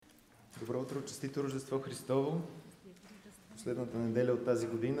Добро утро, честито Рождество Христово, последната неделя от тази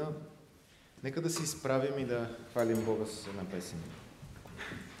година. Нека да се изправим и да хвалим Бога с една песен.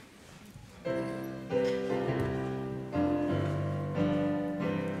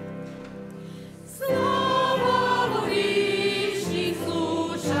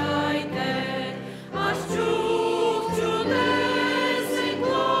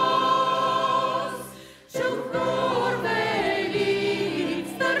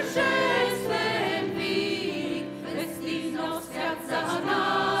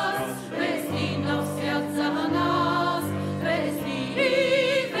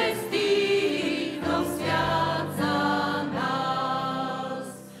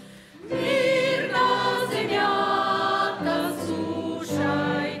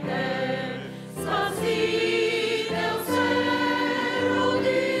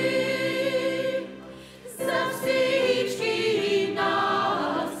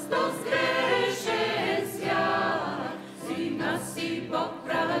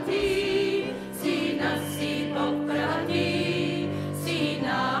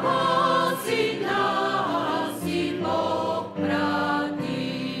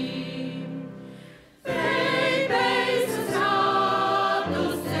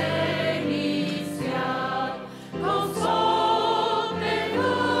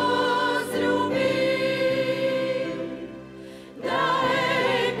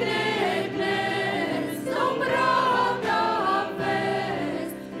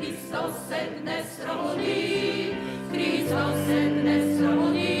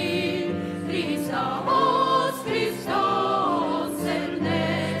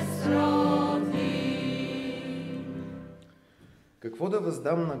 Какво да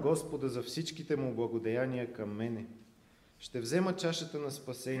въздам на Господа за всичките му благодеяния към мене? Ще взема чашата на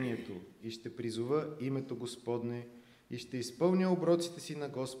спасението и ще призова името Господне и ще изпълня оброците си на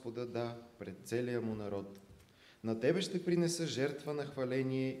Господа, да, пред целия му народ. На Тебе ще принеса жертва на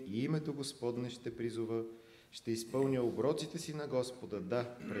хваление и името Господне ще призова. Ще изпълня оброците си на Господа,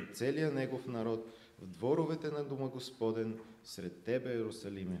 да, пред целия Негов народ, в дворовете на Дома Господен, сред Тебе,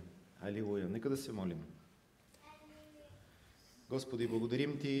 Иерусалиме. Алилуя! Нека да се молим. Господи,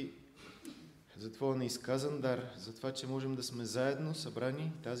 благодарим Ти за Твоя неизказан дар, за това, че можем да сме заедно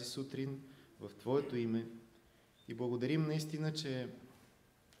събрани тази сутрин в Твоето име. И благодарим наистина, че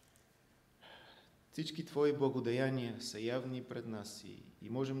всички Твои благодеяния са явни пред нас и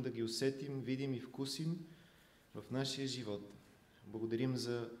можем да ги усетим, видим и вкусим в нашия живот. Благодарим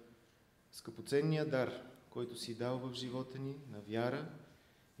за скъпоценния дар, който си дал в живота ни, на вяра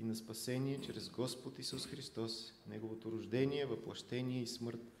и на спасение чрез Господ Исус Христос, Неговото рождение, въплъщение и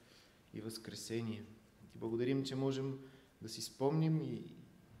смърт и възкресение. Ти благодарим, че можем да си спомним и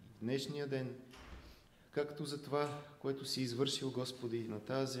днешния ден, както за това, което си извършил, Господи, на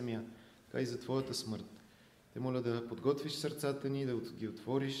тази земя, така и за Твоята смърт. Те моля да подготвиш сърцата ни, да ги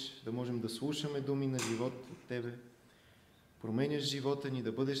отвориш, да можем да слушаме думи на живот от Тебе. Променяш живота ни,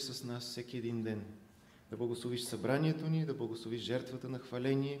 да бъдеш с нас всеки един ден. Да благословиш събранието ни, да благословиш жертвата на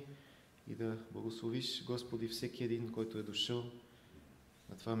хваление и да благословиш, Господи, всеки един, който е дошъл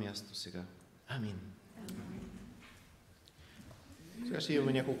на това място сега. Амин. Сега ще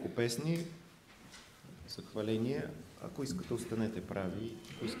имаме няколко песни за хваление. Ако искате, останете прави.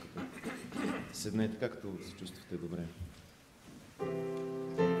 Ако искате, седнете, както се чувствате добре.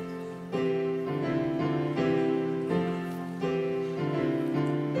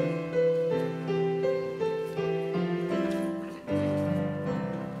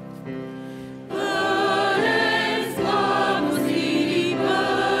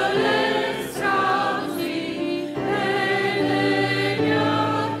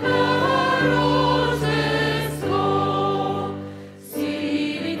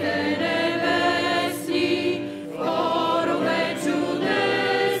 Siri te nebesni, oro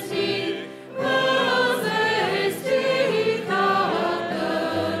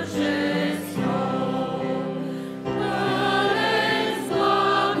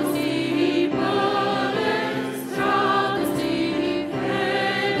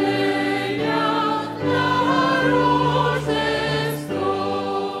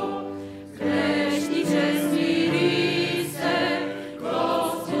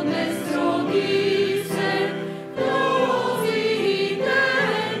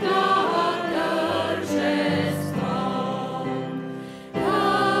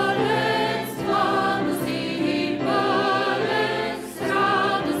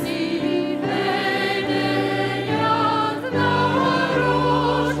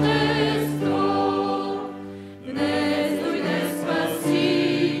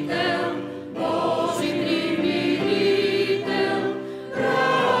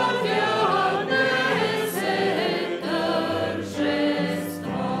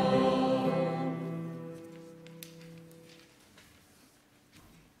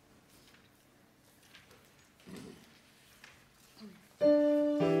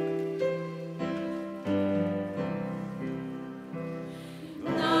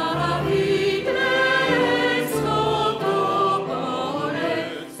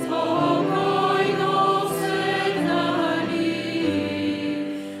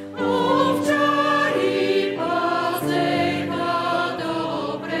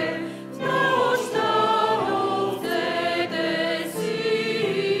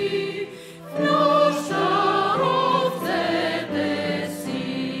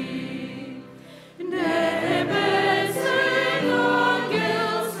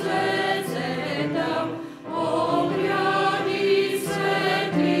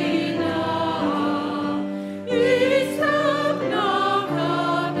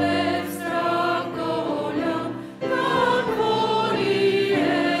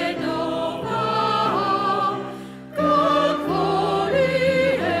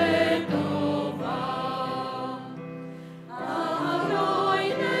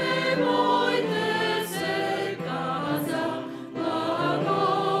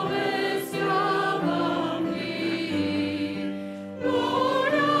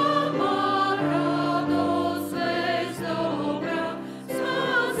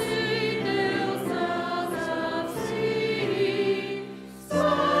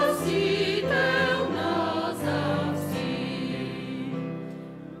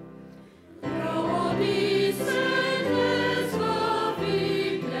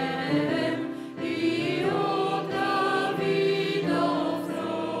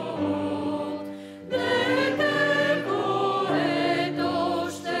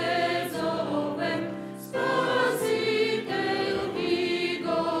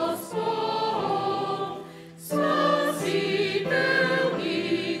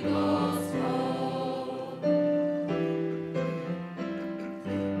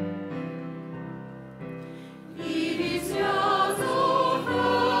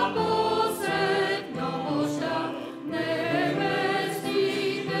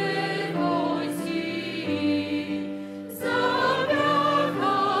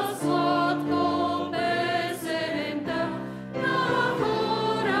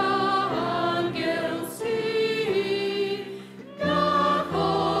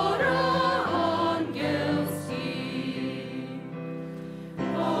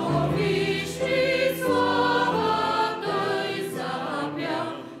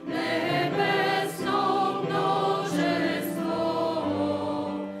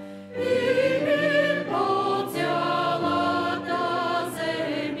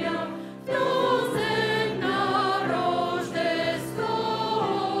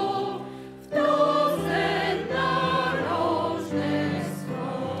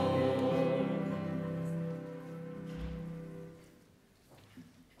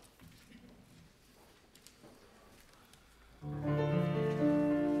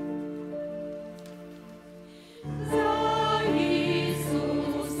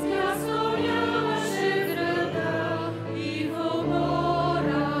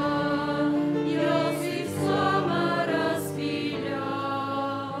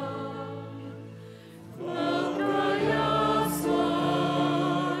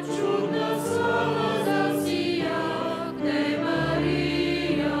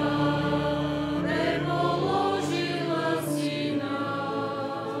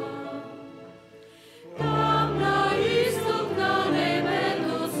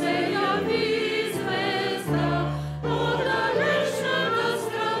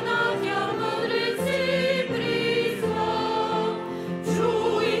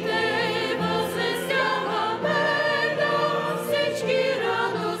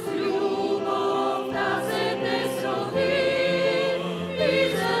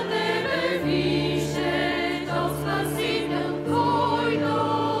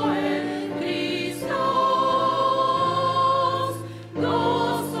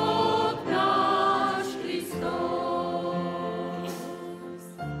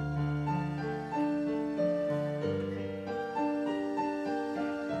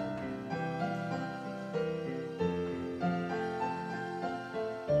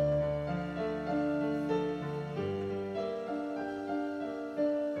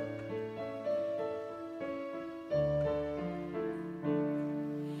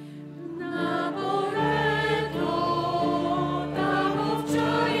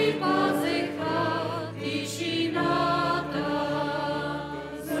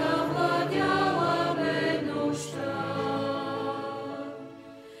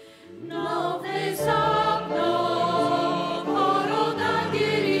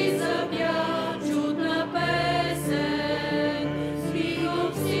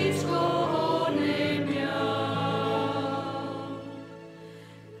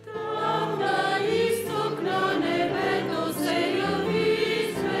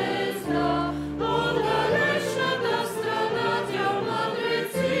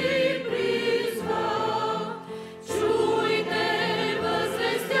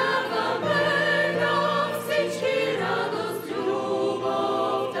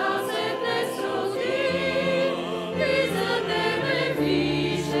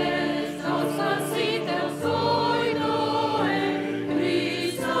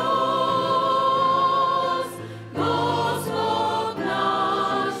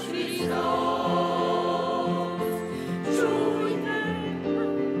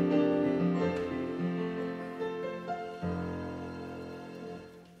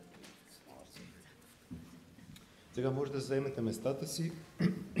Сега може да заемете местата си.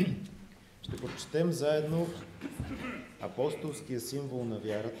 Ще прочетем заедно апостолския символ на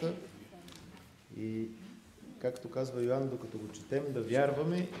вярата и, както казва Йоан, докато го четем, да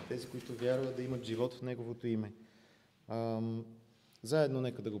вярваме и тези, които вярват, да имат живот в Неговото име. Заедно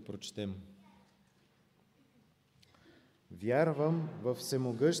нека да го прочетем. Вярвам във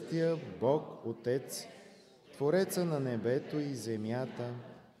всемогъщия Бог Отец, Твореца на небето и земята,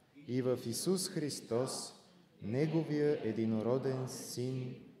 и в Исус Христос, Неговия единороден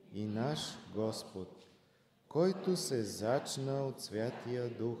Син и наш Господ, който се зачна от Святия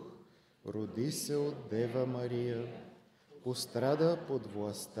Дух, роди се от Дева Мария, пострада под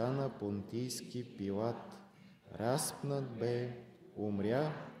властта на Понтийски Пилат, разпнат бе,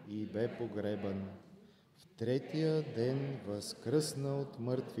 умря и бе погребан. В третия ден възкръсна от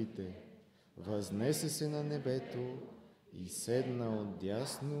мъртвите, възнесе се на небето и седна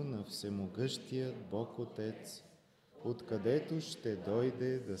отдясно на всемогъщият Бог Отец, откъдето ще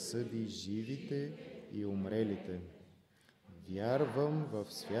дойде да съди живите и умрелите. Вярвам в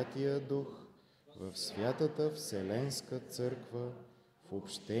Святия Дух, в Святата Вселенска църква, в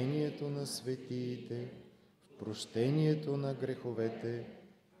общението на светиите, в прощението на греховете,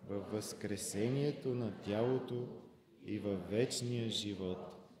 във възкресението на тялото и във вечния живот.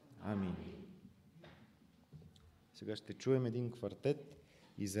 Амин. Сега ще чуем един квартет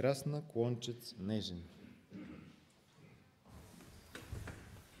 "Израсна клончец нежен".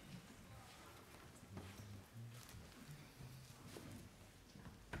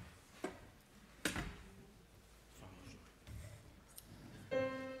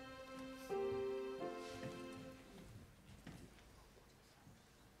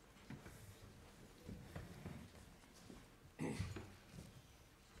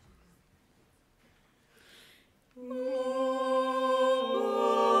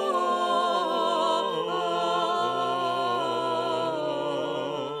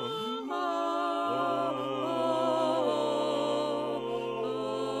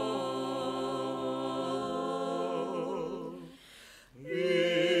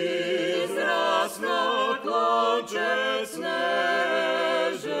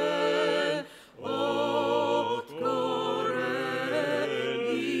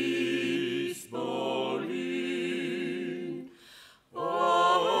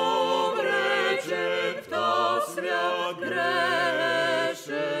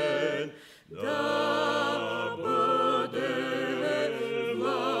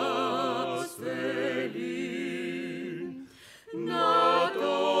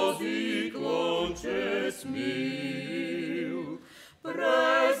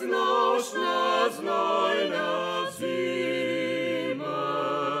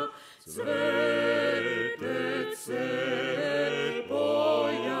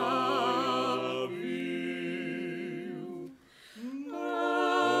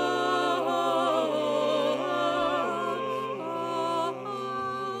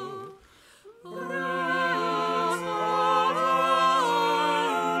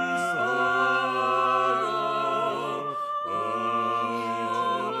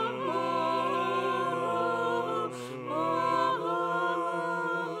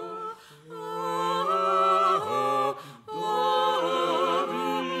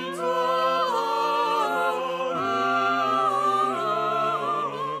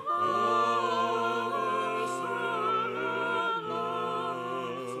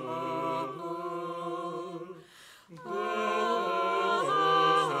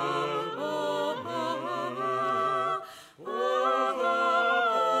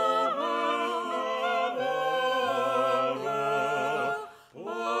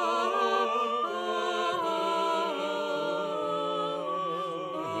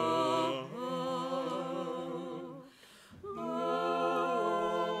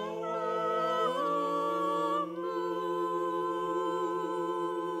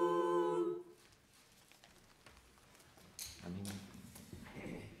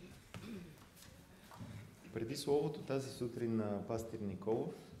 Преди словото тази сутрин на пастир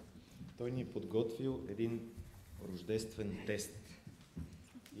Николов, той ни е подготвил един рождествен тест.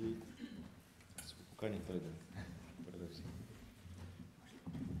 И се покани той да продължи.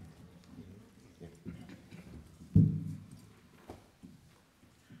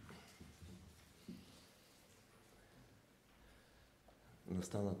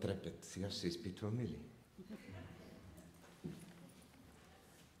 Настана трепет. Сега ще се изпитваме ли?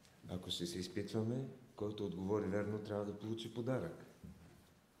 Ако ще се изпитваме, който отговори верно, трябва да получи подарък.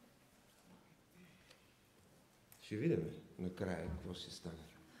 Ще видим накрая какво ще стане.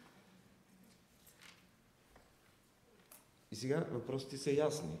 И сега въпросите са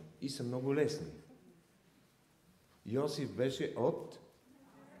ясни и са много лесни. Йосиф беше от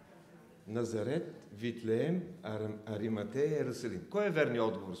Назарет, Витлеем, Ариматея и Иерусалим. Кой е верният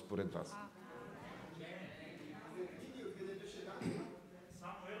отговор според вас?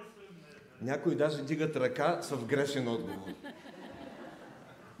 Някои даже дигат ръка с грешен отговор.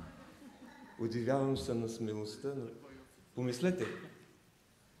 Удивявам се на смелостта, но помислете.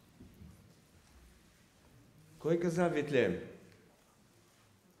 Кой каза Витлеем?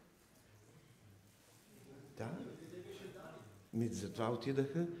 Да.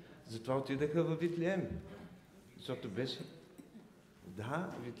 Затова отидаха във Витлеем. Защото беше...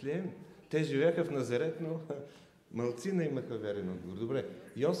 Да, Витлеем. Те живееха в Назарет, но малцина имаха верен отговор. Добре.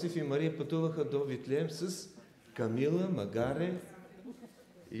 Йосиф и Мария пътуваха до Витлеем с камила, магаре.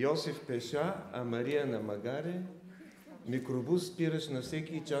 Йосиф пеша, а Мария на магаре. Микробус спираш на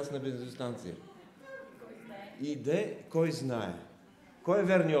всеки час на бензиностанция. Иде, кой знае. Кой е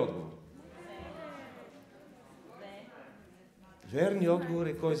верният отговор? Верният отговор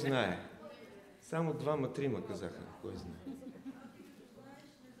е кой знае. Само 2-3 казаха кой знае.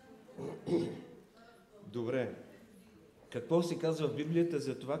 Добре. Какво се казва в Библията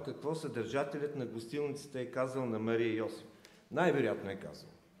за това, какво съдържателят на гостилницата е казал на Мария и Йосиф? Най-вероятно е казал: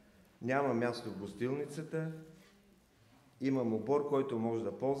 няма място в гостилницата, имам обор, който може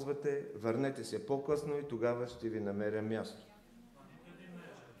да ползвате, върнете се по-късно и тогава ще ви намеря място.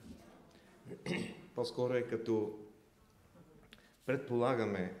 По-скоро е като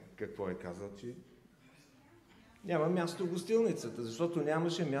предполагаме какво е казал, че няма място в гостилницата, защото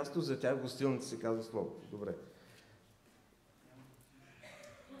нямаше място за тях в гостилница, се казва словото. Добре.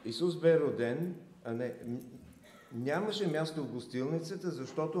 Исус бе роден, нямаше място в гостилницата,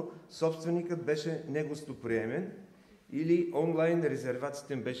 защото собственикът беше негостоприемен или онлайн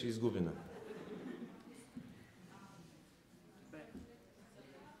резервацията им беше изгубена.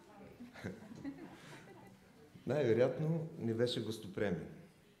 Най-вероятно не беше гостоприемен.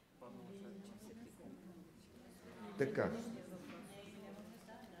 Така.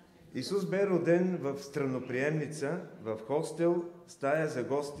 Исус бе роден в страноприемница, в хостел, стая за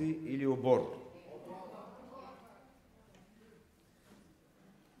гости или обор.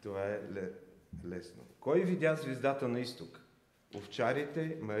 Това е лесно. Кой видя звездата на изток?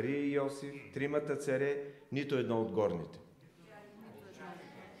 Овчарите, Мария и Йосиф, 3 царе, нито едно от горните.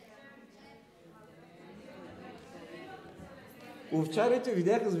 Овчарите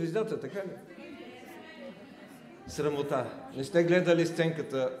видяха звездата, така ли? Срамота. Не сте гледали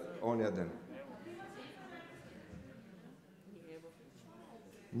сценката оня ден.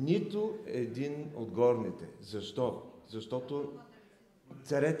 Нито един от горните. Защо? Защото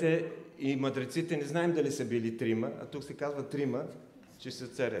царете и мъдреците не знаем дали са били 3, а тук се казва 3, че са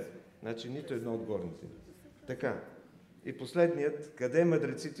царе. Значи нито едно от горните. Така. И последният, къде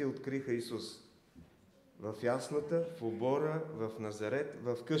мъдреците откриха Исус? В яслата, в обора, в Назарет,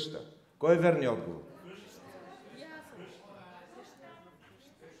 в къща. Кой е верният отговор?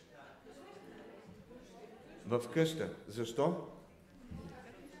 В къща. Защо?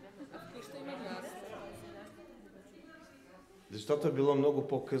 Защото е било много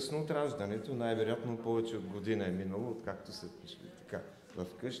по-късно от раждането, най-вероятно повече от година е минало, откакто са пишли. Така. В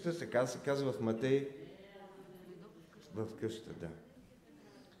къща, се казва в Матей, в къща, да.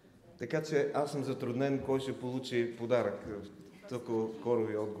 Така че аз съм затруднен кой ще получи подарък. Толкова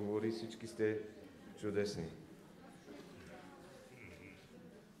хорови отговори, всички сте чудесни.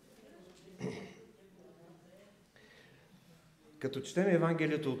 Като четем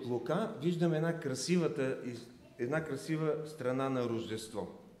Евангелието от Лука, виждаме една красива страна на Рождество.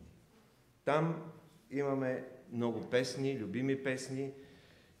 Там имаме много песни, любими песни,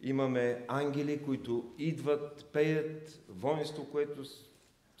 имаме ангели, които идват, пеят, воинство, което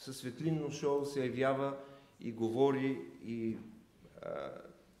със светлинно шоу се явява и говори, и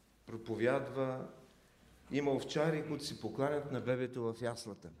проповядва. Има овчари, които си покланят на бебето в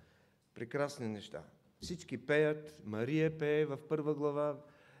яслата. Прекрасни неща. Всички пеят, Мария пее в 1 глава,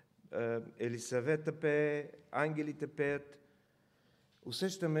 Елисавета пее, ангелите пеят.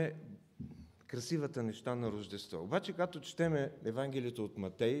 Усещаме красивата неща на Рождество. Обаче, когато четеме Евангелието от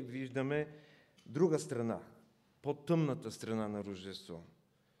Матей, виждаме друга страна, по-тъмната страна на Рождество.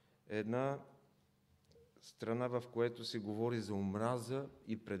 Една страна, в която се говори за омраза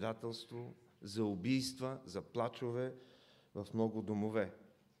и предателство, за убийства, за плачове в много домове.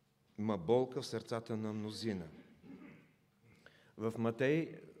 Има болка в сърцата на мнозина. В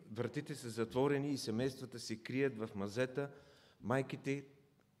Матей вратите са затворени и семействата се крият в мазета, майките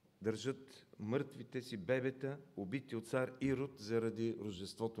държат мъртвите си бебета, убити от цар Ирод заради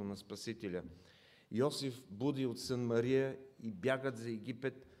Рождеството на Спасителя. Йосиф буди от сън Мария и бягат за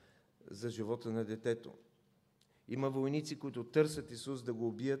Египет за живота на детето. Има войници, които търсят Исус да го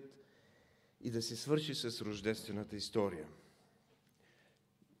убият и да се свърши с рождествената история.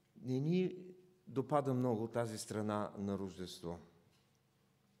 Не ни допада много тази страна на Рождество.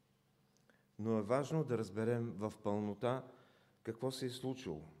 Но е важно да разберем в пълнота какво се е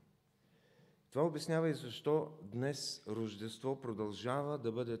случило. Това обяснява и защо днес Рождество продължава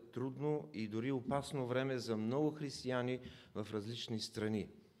да бъде трудно и дори опасно време за много християни в различни страни.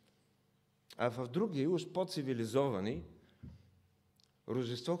 А в други, уж по-цивилизовани,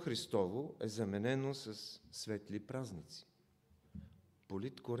 Рождество Христово е заменено с светли празници.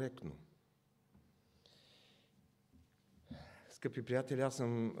 Политкоректно. Скъпи приятели, аз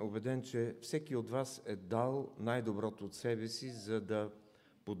съм убеден, че всеки от вас е дал най-доброто от себе си, за да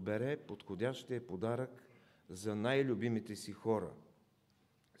подбере подходящия подарък за най-любимите си хора.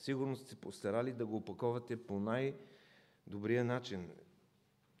 Сигурно сте постарали да го опаковате по най-добрия начин.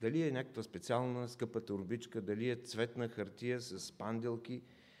 Дали е някаква специална скъпа торбичка, дали е цветна хартия с панделки,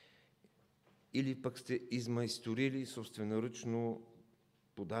 или пък сте измайсторили собственоръчно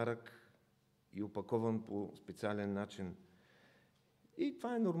подарък и опакован по специален начин. И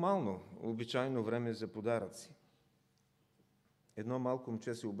това е нормално, обичайно време за подаръци. Едно малко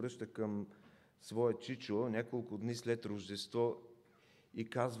момче се обръща към своя чичо няколко дни след Рождество и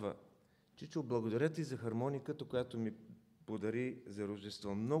казва: Чичо, благодаря ти за хармониката, която ми подари за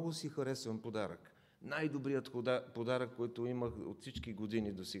Рождество. Много си харесвам подарък. Най-добрият подарък, който имах от всички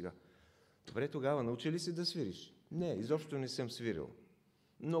години до сега. Добре, тогава научи ли си да свириш? Не, изобщо не съм свирил.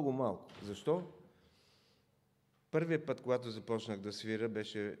 Много малко. Защо? Първият път, когато започнах да свира,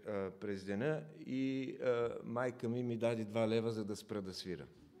 беше през деня и майка ми даде 2 лева, за да спра да свира.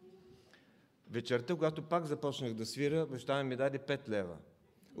 Вечерта, когато пак започнах да свира, баща ми даде 5 лева.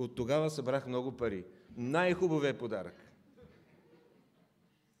 От тогава събрах много пари. Най-хубавият подарък.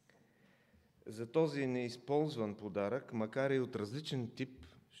 За този неизползван подарък, макар и от различен тип,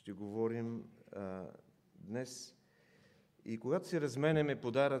 ще говорим днес. И когато си разменяме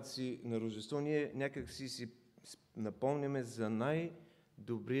подаръци на Рождество, ние някак си напомняме за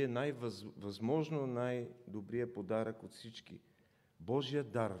най-добрия, възможно най-добрия подарък от всички. Божия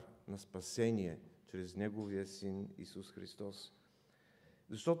дар на спасение чрез Неговия Син Исус Христос.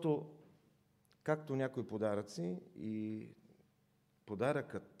 Защото, както някои подаръци, и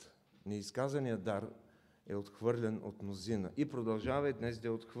подаръкът, неизказаният дар, е отхвърлен от мнозина и продължава и днес да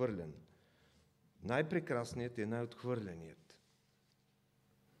е отхвърлен. Най-прекрасният е най-отхвърленият.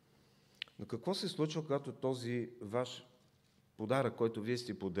 Но какво се случва, когато този ваш подарък, който вие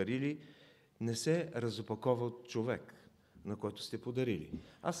сте подарили, не се разопакова от човек, на който сте подарили?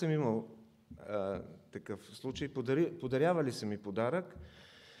 Аз съм имал такъв случай. Подарявали са ми подарък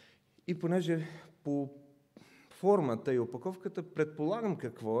и понеже по формата и опаковката предполагам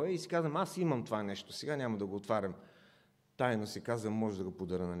какво е и си казвам, аз имам това нещо, сега няма да го отварям. Тайно си казвам, може да го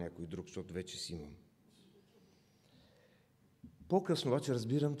подаря на някой друг, защото вече си имам. По-късно обаче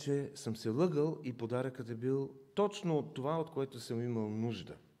разбирам, че съм се лъгал и подаръкът е бил точно от това, от което съм имал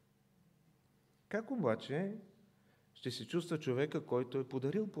нужда. Как обаче ще се чувства човека, който е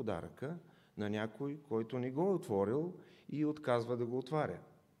подарил подаръка на някой, който не го е отворил и отказва да го отваря?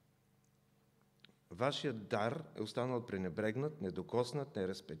 Вашият дар е останал пренебрегнат, недокоснат,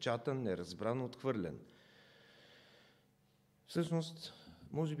 неразпечатан, неразбран, отхвърлен. Всъщност,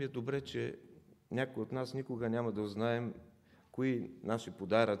 може би е добре, че някой от нас никога няма да узнаем кои наши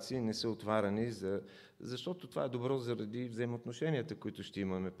подаръци не са отварани, защото това е добро заради взаимоотношенията, които ще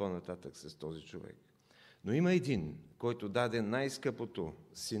имаме по-нататък с този човек. Но има един, който даде най-скъпото,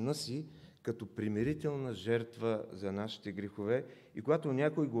 сина си, като примирителна жертва за нашите грехове, и когато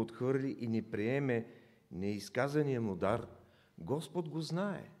някой го отхвърли и не приеме неизказания му дар, Господ го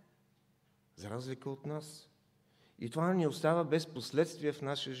знае, за разлика от нас. И това ни остава без последствия в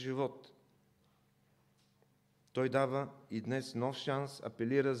нашия живот. Той дава и днес нов шанс,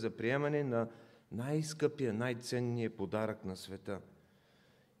 апелира за приемане на най-скъпия, най-ценния подарък на света.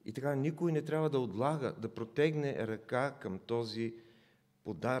 И така никой не трябва да отлага, да протегне ръка към този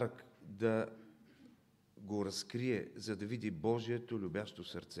подарък, да го разкрие, за да види Божието любящо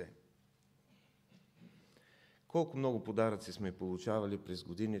сърце. Колко много подаръци сме получавали през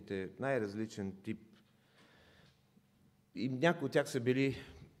годините, най-различен тип. И някои от тях са били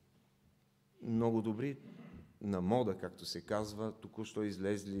много добри, на мода, както се казва, току-що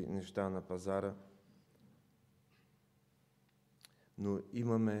излезли неща на пазара. Но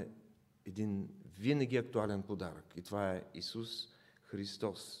имаме един винаги актуален подарък и това е Исус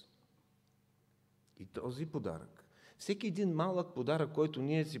Христос. И този подарък, всеки един малък подарък, който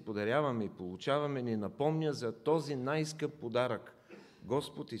ние си подаряваме и получаваме, ни напомня за този най-скъп подарък –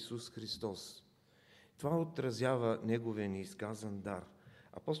 Господ Исус Христос. Това отразява неговия неизказан дар.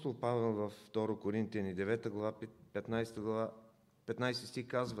 Апостол Павел в 2 Коринтияни 9 глава, 15 стих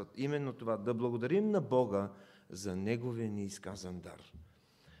казват именно това: да благодарим на Бога за неговия неизказан дар.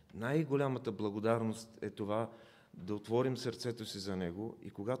 Най-голямата благодарност е това да отворим сърцето си за Него и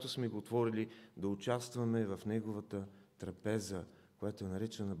когато сме го отворили, да участваме в Неговата трапеза, която е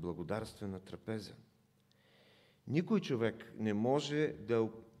наричана благодарствена трапеза. Никой човек не може да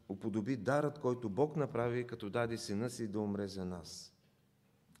уподоби дарът, който Бог направи, като даде сина си да умре за нас.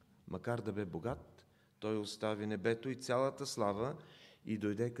 Макар да бе богат, той остави небето и цялата слава и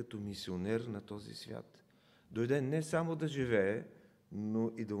дойде като мисионер на този свят. Дойде не само да живее,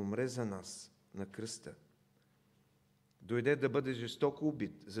 но и да умре за нас на кръста. Дойде да бъде жестоко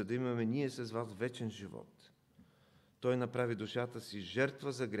убит, за да имаме ние с вас вечен живот. Той направи душата си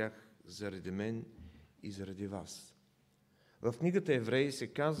жертва за грях заради мен и заради вас. В книгата Евреи се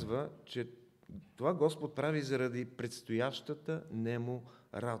казва, че това Господ прави заради предстоящата нему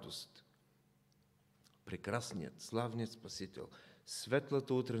радост. Прекрасният, славният Спасител,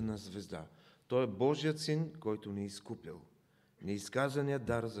 светлата утрена звезда, Той е Божият Син, който ни е изкупил. Неизказаният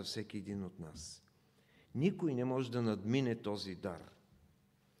дар за всеки един от нас. Никой не може да надмине този дар.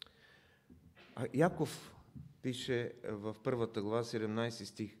 Яков пише в 1 глава 17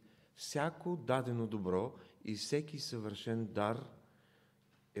 стих: всяко дадено добро и всеки съвършен дар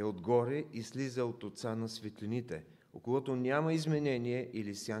е отгоре и слиза от Отца на светлините, околото няма изменение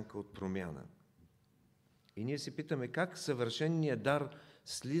или сянка от промяна. И ние се питаме как съвършенният дар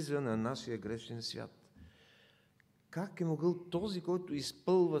слиза на нашия грешен свят. Как е могъл този, който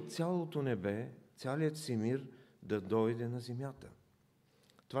изпълва цялото небе, целият си мир, да дойде на земята?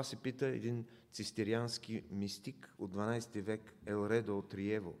 Това се пита един цистериански мистик от 12 век Елредо от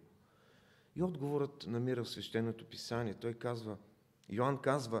Риево. И отговорът намира в Свещеното писание. Йоан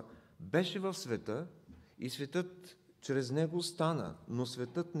казва: беше в света и светът чрез него стана, но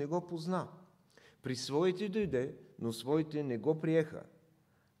светът не го позна. При своите дойде, но своите не го приеха.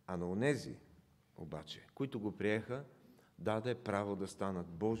 А на онези, обаче, които го приеха, даде право да станат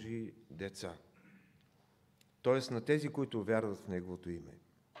Божии деца. Тоест на тези, които вярват в Неговото име.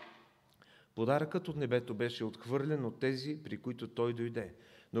 Подаръкът от небето беше отхвърлен от тези, при които Той дойде,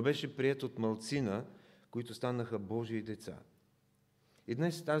 но беше приет от малцина, които станаха Божии деца. И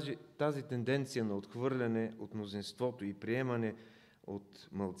днес тази тенденция на отхвърляне от мнозинството и приемане от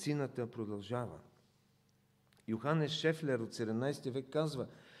малцината продължава. Йоханес Шефлер от 17 век казва: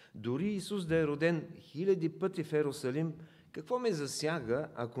 дори Исус да е роден 1000 пъти в Ерусалим, какво ме засяга,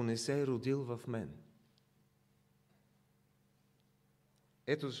 ако не се е родил в мен?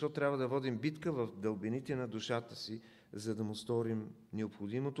 Ето защо трябва да водим битка в дълбините на душата си, за да му сторим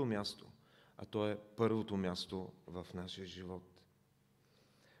необходимото място, а то е първото място в нашия живот.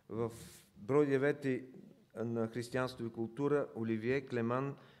 В брой 9 на Християнство и култура Оливие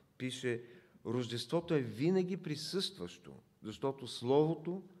Клеман пише: Рождеството е винаги присъстващо, защото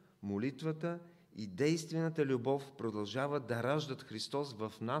Словото, молитвата и действената любов продължават да раждат Христос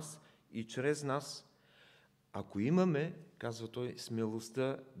в нас и чрез нас, ако имаме, казва той,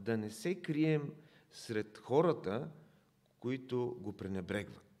 смелостта да не се крием сред хората, които го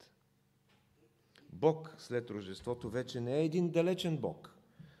пренебрегват. Бог след Рождеството вече не е един далечен Бог,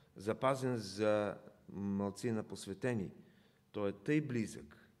 запазен за малцина посветени. Той е тъй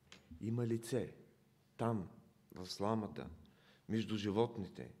близък, има лице там, в сламата, между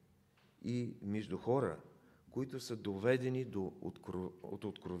животните и между хора, които са доведени от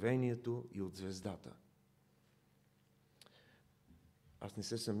откровението и от звездата. Аз не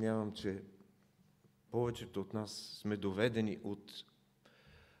се съмнявам, че повечето от нас сме доведени от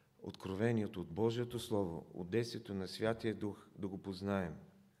откровението, от Божието Слово, от действието на Святия Дух да го познаем.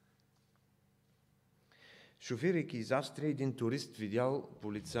 Шофирайки из Австрия, един турист видял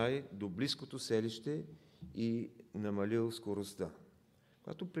полицай до близкото селище и намалил скоростта.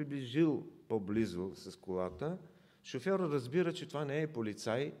 Когато приближил по-близо с колата, шофьорът разбира, че това не е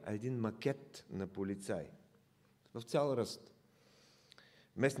полицай, а един макет на полицай. В цял ръст.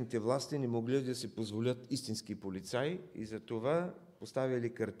 Местните власти не могли да си позволят истински полицай и затова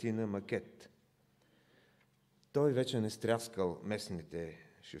поставили картина макет. Той вече не стряскал местните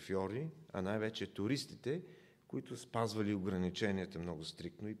шофьори, а най-вече туристите, които спазвали ограниченията много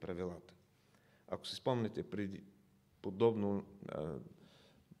стриктно и правилата. Ако се спомнете, преди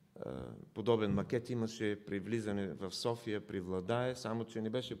подобен макет имаше при влизане в София, при Владая, само че не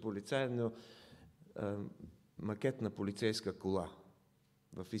беше полицай, но макет на полицейска кола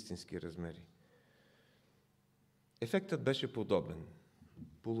в истински размери. Ефектът беше подобен,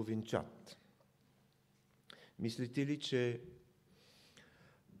 половинчат. Мислите ли, че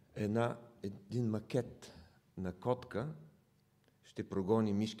една един макет на котка ще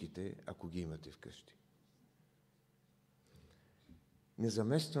прогони мишките, ако ги имате вкъщи. Не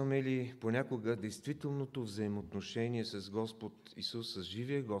заместваме ли понякога действителното взаимоотношение с Господ Исус, с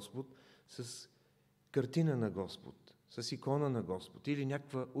живия Господ, с картина на Господ, с икона на Господ или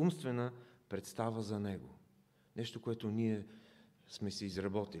някаква умствена представа за Него? Нещо, което ние сме си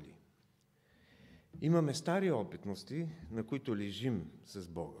изработили. Имаме стари опитности, на които лежим с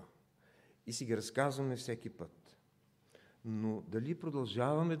Бога и си ги разказваме всеки път. Но дали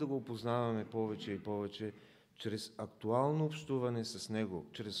продължаваме да го опознаваме повече и повече чрез актуално общуване с Него,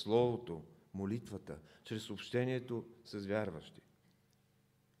 чрез Словото, молитвата, чрез общението с вярващи?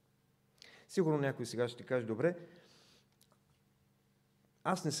 Сигурно някой сега ще каже: добре,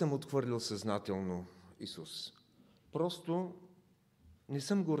 аз не съм отхвърлил съзнателно Исус. Просто не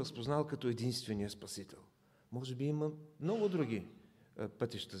съм го разпознал като единствения Спасител. Може би има много други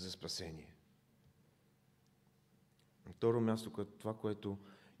пътища за спасение. На второ място, това, което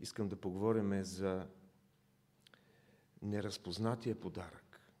искам да поговорим, е за неразпознатия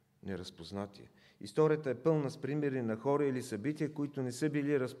подарък. Неразпознатия. Историята е пълна с примери на хора или събития, които не са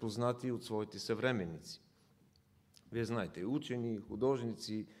били разпознати от своите съвременници. Вие знаете, учени,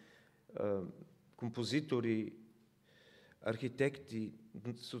 художници, композитори, архитекти,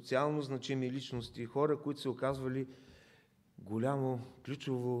 социално значими личности, хора, които се оказвали голямо,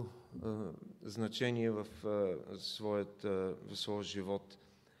 ключово значение в своя живот.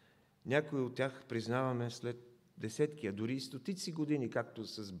 Някои от тях признаваме след десетки, а дори и стотици години, както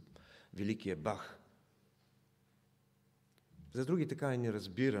с великия Бах. За други така и не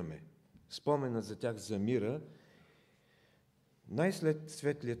разбираме. Споменът за тях замира. Най-след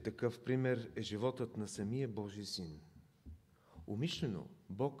светлият такъв пример е животът на самия Божий син. Умишлено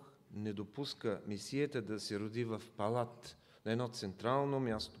Бог не допуска Месията да се роди в палат, на едно централно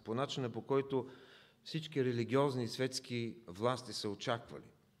място, по начина, по който всички религиозни и светски власти са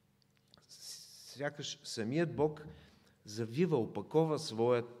очаквали. Сякаш самият Бог завива, опакова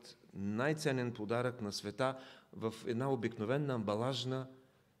своят най-ценен подарък на света в една обикновена амбалажна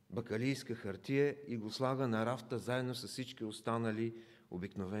бакалийска хартия и го слага на рафта заедно с всички останали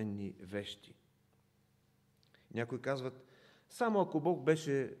обикновени вещи. Някои казват: само ако Бог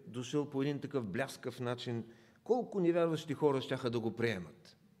беше дошъл по един такъв бляскав начин, колко невярващи хора щяха да го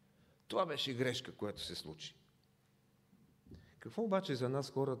приемат. Това беше грешка, която се случи. Какво обаче за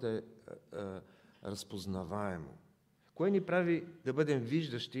нас хората е разпознаваемо? Кое ни прави да бъдем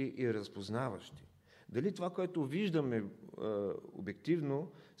виждащи и разпознаващи? Дали това, което виждаме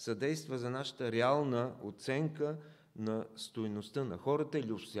обективно, съдейства за нашата реална оценка на стойността на хората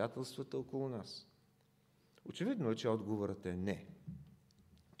или обстоятелствата около нас? Очевидно е, че отговорът е не.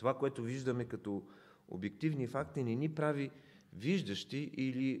 Това, което виждаме като обективни факти, не ни прави виждащи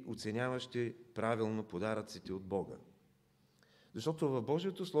или оценяващи правилно подаръците от Бога. Защото в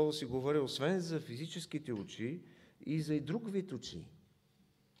Божието Слово се говори освен за физическите очи и за и друг вид очи.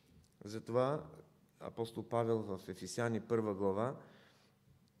 Затова апостол Павел в Ефесяни 1 глава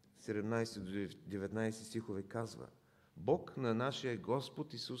 17-19 стихове казва: Бог на нашия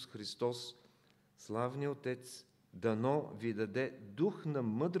Господ Исус Христос, славният Отец, дано ви даде дух на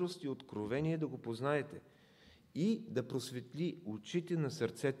мъдрост и откровение да го познаете и да просветли очите на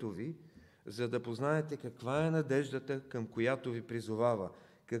сърцето ви, за да познаете каква е надеждата, към която ви призовава,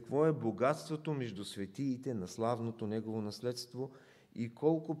 какво е богатството между светиите на славното Негово наследство и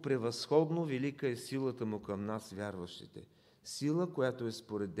колко превъзходно велика е силата Му към нас, вярващите. Сила, която е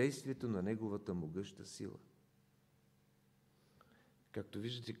според действието на Неговата могъща сила. Както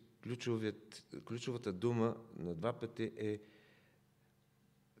виждате, ключовата дума на два пъти е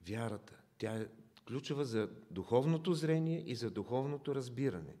вярата. Тя е ключова за духовното зрение и за духовното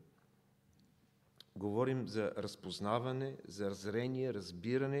разбиране. Говорим за разпознаване, за зрение,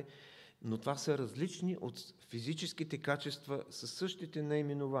 разбиране, но това са различни от физическите качества със същите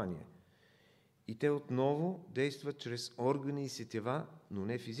наименования. И те отново действат чрез органи и сетива, но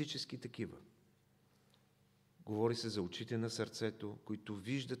не физически такива. Говори се за очите на сърцето, които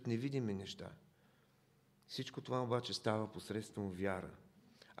виждат невидими неща. Всичко това обаче става посредством вяра.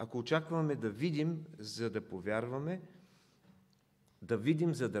 Ако очакваме да видим, за да повярваме, да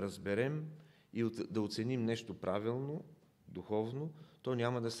видим, за да разберем и да оценим нещо правилно, духовно, то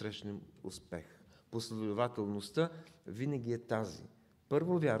няма да срещнем успех. Последователността винаги е тази.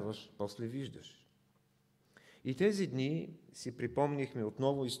 Първо вярваш, после виждаш. И тези дни си припомнихме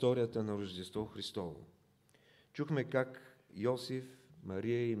отново историята на Рождество Христово. Чухме как Йосиф,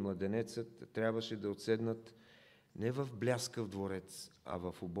 Мария и младенецът трябваше да отседнат не в бляскав дворец, а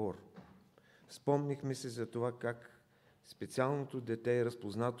в обор. Спомнихме се за това как Специалното дете е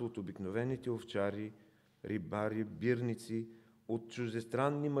разпознато от обикновените овчари, рибари, бирници, от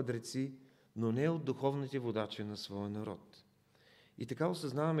чуждестранни мъдреци, но не от духовните водачи на своя народ. И така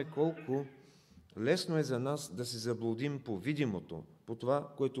осъзнаваме колко лесно е за нас да се заблудим по видимото, по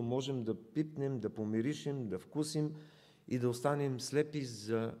това, което можем да пипнем, да помиришем, да вкусим и да останем слепи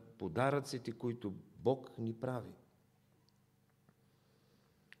за подаръците, които Бог ни прави.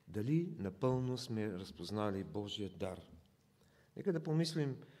 Дали напълно сме разпознали Божия дар? Нека да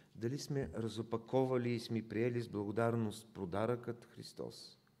помислим дали сме разопаковали и сме приели с благодарност подаръкът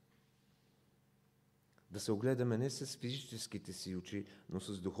Христос. Да се огледаме не с физическите си очи, но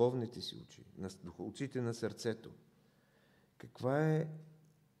с духовните си очи, очите на сърцето. Каква е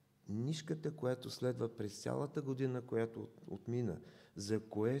нишката, която следва през цялата година, която отмина? За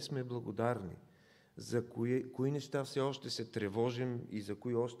кое сме благодарни? За кои неща все още се тревожим и за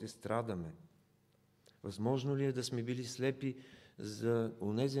кои още страдаме? Възможно ли е да сме били слепи за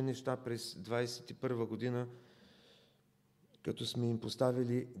онези неща през 21 година, като сме им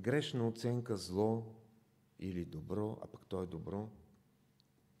поставили грешна оценка зло или добро, а пък то е добро?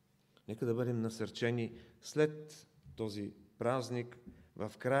 Нека да бъдем насърчени след този празник,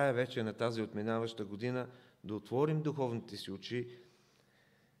 в края вече на тази отминаваща година, да отворим духовните си очи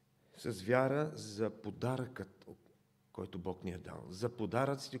с вяра за подаръкът, който Бог ни е дал, за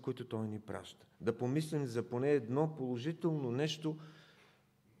подаръците, които Той ни праща. Да помислим за поне едно положително нещо,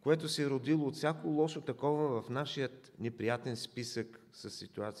 което се е родило от всяко лошо такова в нашият неприятен списък с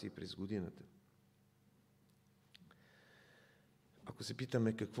ситуации през годината. Ако се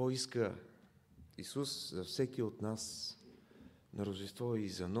питаме какво иска Исус за всеки от нас на Рождество и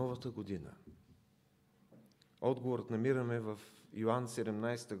за новата година, отговорът намираме в Йоан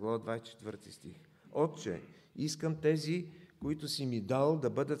 17 глава 24 стих. Отче, искам тези, които си ми дал, да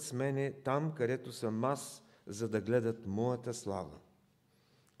бъдат с мене там, където съм аз, за да гледат моята слава.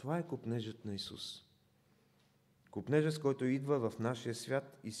 Това е копнежът на Исус. Копнежът, с който идва в нашия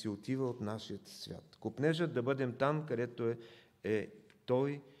свят и се отива от нашия свят. Копнежът да бъдем там, където е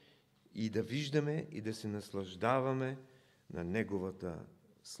Той, и да виждаме и да се наслаждаваме на Неговата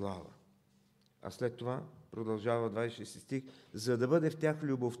слава. А след това продължава 26 стих, за да бъде в тях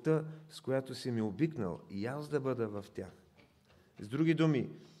любовта, с която си ми обикнал, и аз да бъда в тях. С други думи,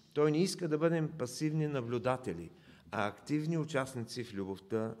 Той не иска да бъдем пасивни наблюдатели, а активни участници в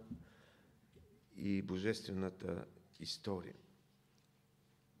любовта и божествената история.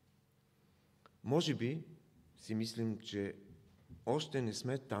 Може би си мислим, че още не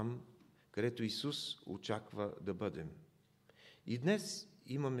сме там, където Исус очаква да бъдем. И днес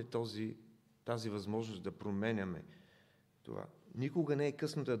имаме тази възможност да променяме това. Никога не е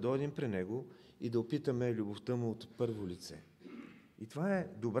късно да дойдем при Него и да опитаме любовта Му от първо лице. И това е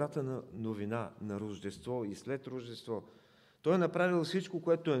добрата новина на Рождество и след Рождество. Той е направил всичко,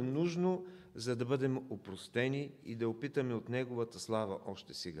 което е нужно, за да бъдем опростени и да опитаме от Неговата слава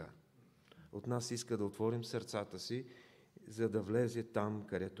още сега. От нас иска да отворим сърцата си, за да влезе там,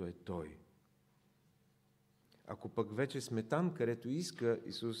 където е Той. Ако пък вече сме там, където иска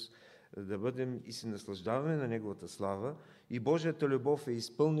Исус да бъдем и се наслаждаваме на Неговата слава и Божията любов е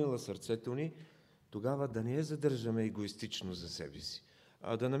изпълнила сърцето ни, тогава да не я задържаме егоистично за себе си,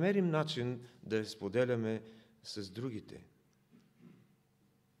 а да намерим начин да я споделяме с другите.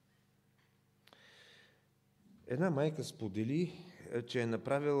 Една майка сподели, че е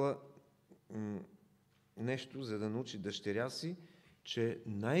направила нещо, за да научи дъщеря си, че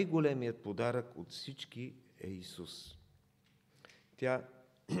най-големият подарък от всички е Исус. Тя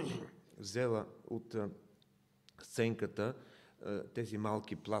взела от сценката тези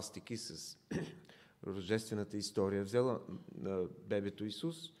малки пластики с рождествената история, взела бебето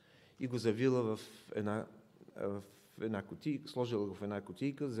Исус и го завила в една кутийка, сложила го в една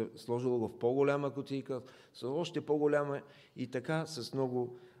кутийка, сложила го в по-голяма кутийка, с още по-голяма и така с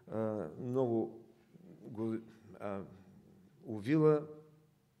много го увила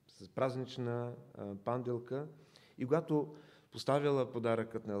с празнична панделка и когато поставила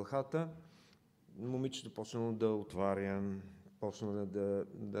подаръкът на елхата, момичето почнало да отваря, почнало да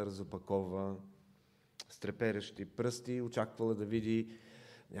разопакова с треперещи пръсти, очаквала да види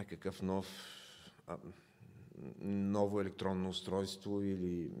някакъв ново електронно устройство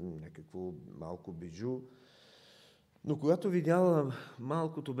или някакво малко биджу. Но когато видяла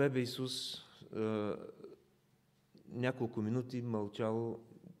малкото бебе Исус, няколко минути мълчало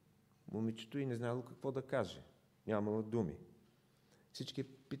момичето и не знало какво да каже. Нямало думи. Всички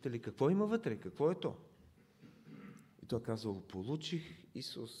питали, какво има вътре, какво е то? И той казал, получих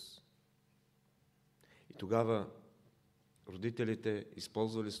Исус. И тогава родителите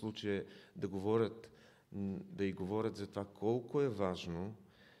използвали случая да говорят да й говорят за това колко е важно,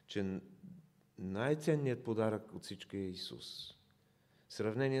 че най-ценният подарък от всички е Исус. В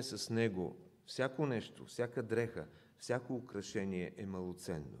сравнение с Него, всяко нещо, всяка дреха, всяко украшение е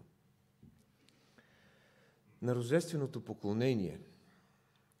малоценно. На рождественото поклонение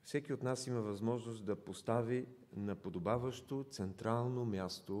всеки от нас има възможност да постави на подобаващо централно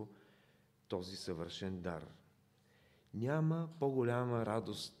място този съвършен дар. Няма по-голяма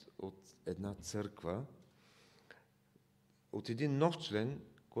радост от една църква, от един нов член,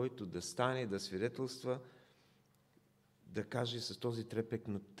 който да стане, да свидетелства, да каже с този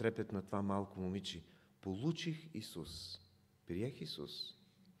трепет на това малко момиче: получих Исус, приех Исус.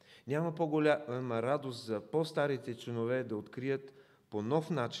 Няма по-голяма радост за по-старите членове да открият по нов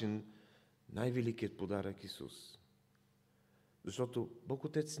начин най-великият подарък Исус. Защото Бог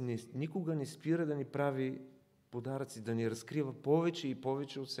Отец никога не спира да ни прави подаръци, да ни разкрива повече и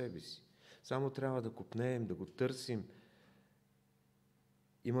повече от себе си. Само трябва да копнеем, да го търсим.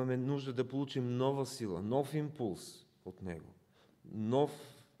 Имаме нужда да получим нова сила, нов импулс от Него.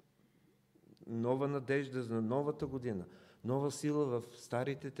 Нова надежда за новата година, нова сила в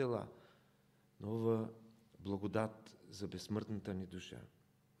старите тела, нова благодат за безсмъртната ни душа.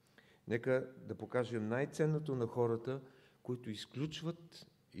 Нека да покажем най-ценното на хората, които изключват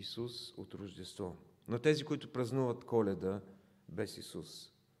Исус от Рождество. Но тези, които празнуват Коледа без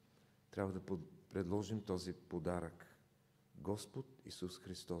Исус, трябва да предложим този подарък. Господ Исус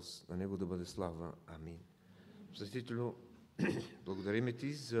Христос, на Него да бъде слава. Амин. Святителю, благодарим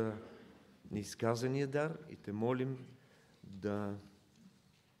Ти за неизказания дар и Те молим да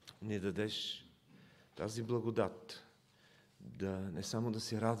ни дадеш тази благодат, да не само да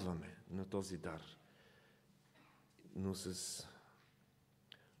се радваме на този дар, но с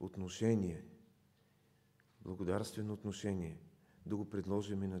отношение, благодарствено отношение, да го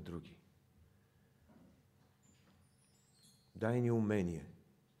предложим и на други. Дай ни умение,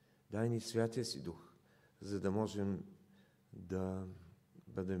 дай ни Святия си Дух, за да можем да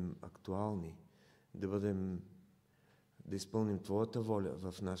бъдем актуални, да изпълним Твоята воля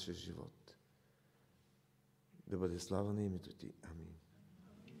в нашия живот. Да бъде слава на името Ти. Амин.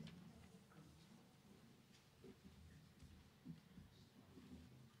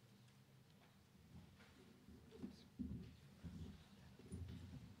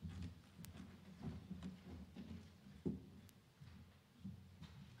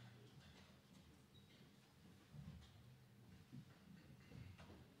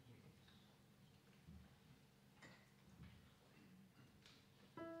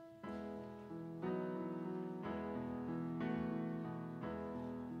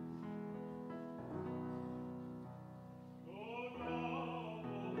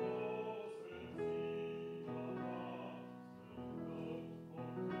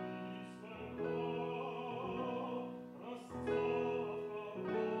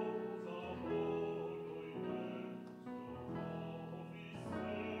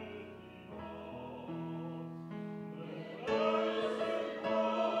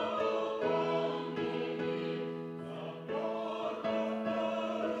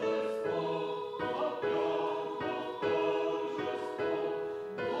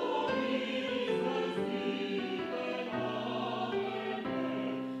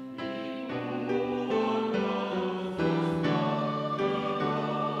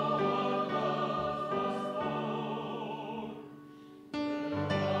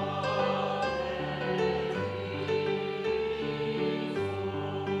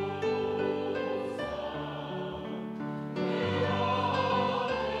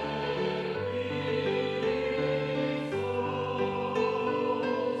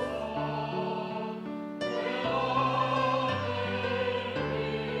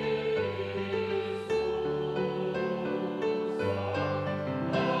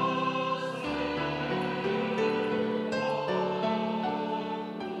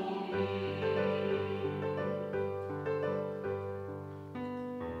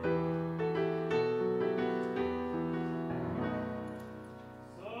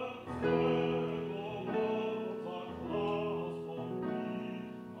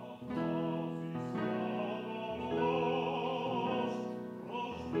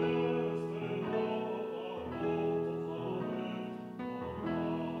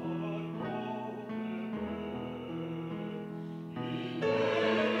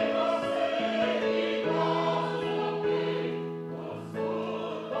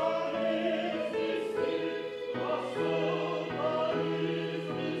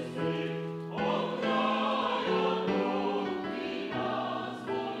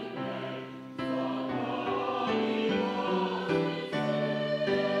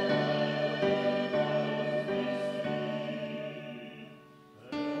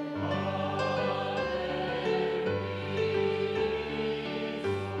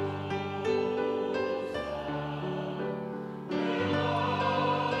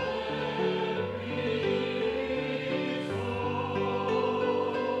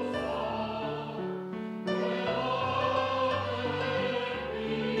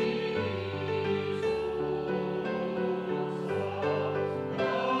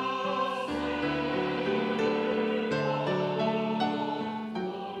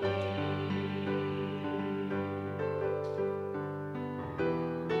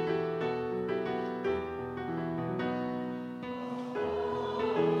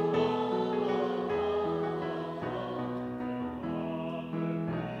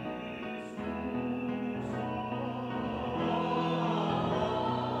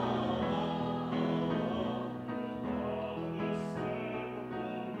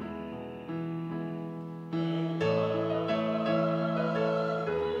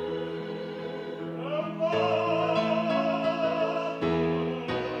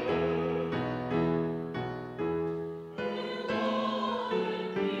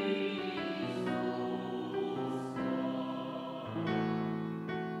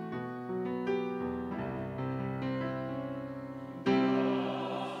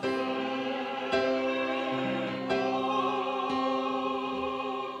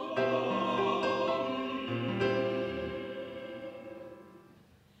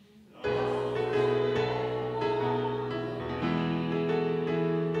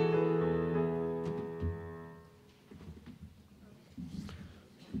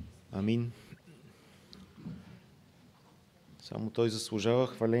 Амин. Само Той заслужава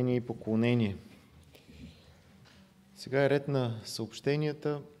хваление и поклонение. Сега е ред на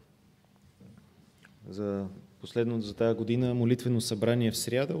съобщенията за последното за тази година молитвено събрание в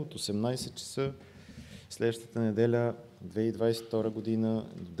сряда от 18 часа. Следващата неделя, 2022 година,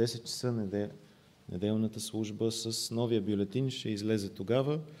 до 10 часа неделната служба с новия бюлетин ще излезе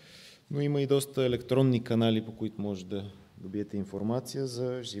тогава, но има и доста електронни канали, по които може да добиете информация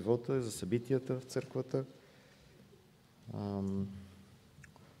за живота, за събитията в църквата.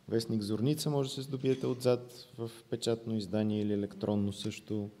 Вестник Зорница може да се здобиете отзад в печатно издание или електронно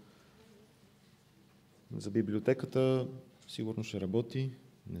също. За библиотеката сигурно ще работи,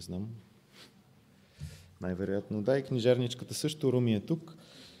 не знам. Най-вероятно да, и книжарничката също, Руми е тук.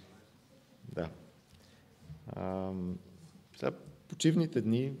 Да. Сега почивните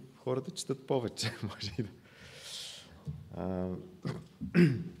дни хората четат повече, може и да.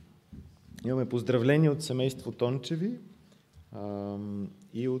 Имаме поздравления от семейство Тончеви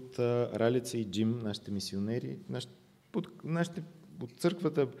и от Ралица и Джим, нашите мисионери, нашите от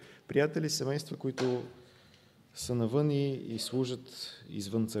църквата приятели, семейства, които са навън и служат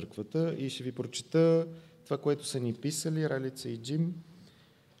извън църквата. И ще ви прочета това, което са ни писали, Ралица и Джим.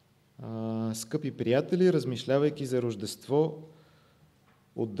 Скъпи приятели, размишлявайки за Рождество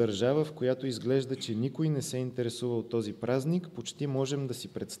от държава, в която изглежда, че никой не се интересува от този празник, почти можем да си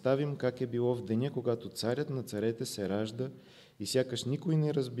представим как е било в деня, когато царят на царете се ражда и сякаш никой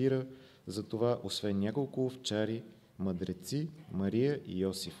не разбира за това, освен няколко овчари, мъдреци, Мария и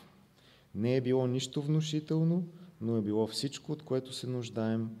Йосиф. Не е било нищо внушително, но е било всичко, от което се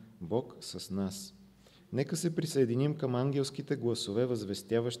нуждаем, Бог с нас. Нека се присъединим към ангелските гласове,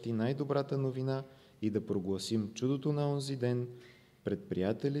 възвестяващи най-добрата новина и да прогласим чудото на онзи ден пред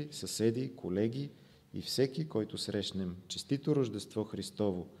приятели, съседи, колеги и всеки, който срещнем. Честито Рождество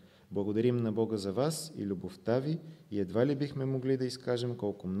Христово! Благодарим на Бога за вас и любовта ви и едва ли бихме могли да изкажем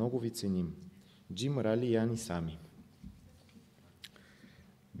колко много ви ценим. Джим, Рали, Ян и Сами.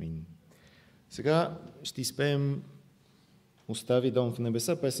 Амин. Сега ще изпеем "Остави дом в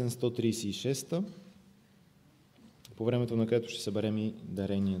небеса", песен 136, по времето на която ще съберем и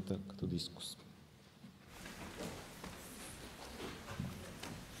даренията като дискус.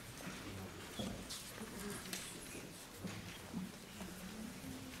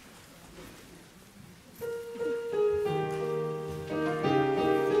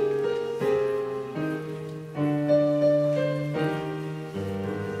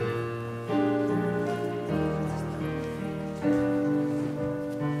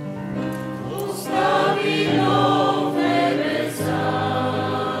 Ostavi dom v nebesách,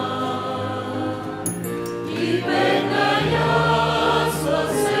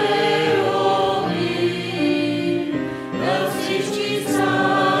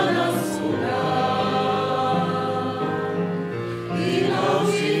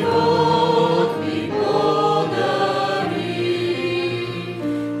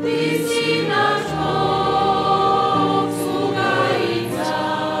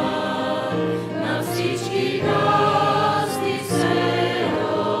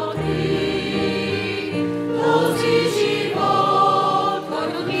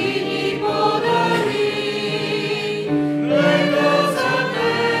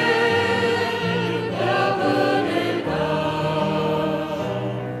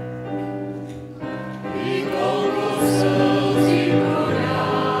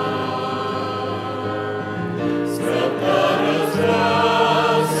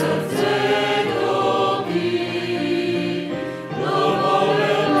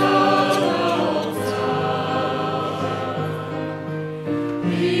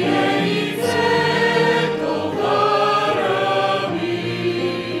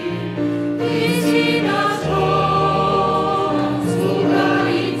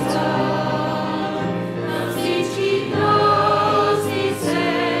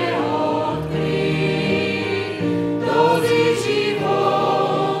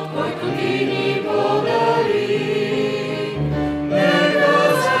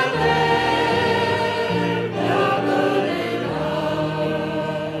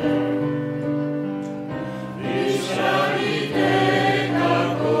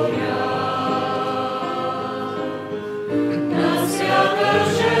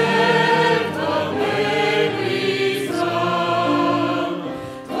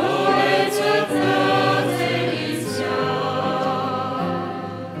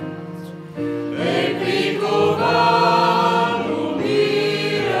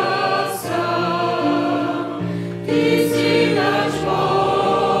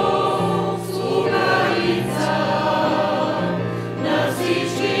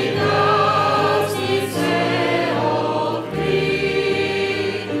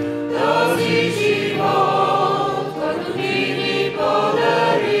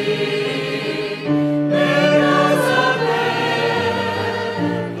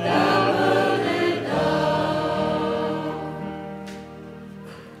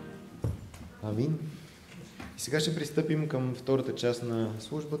 Амин. И сега ще пристъпим към втората част на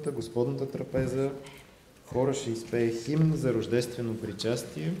службата, Господната трапеза. Хора ще изпее химн за рождествено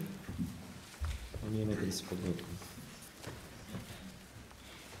причастие. А ние нека да се подготвим.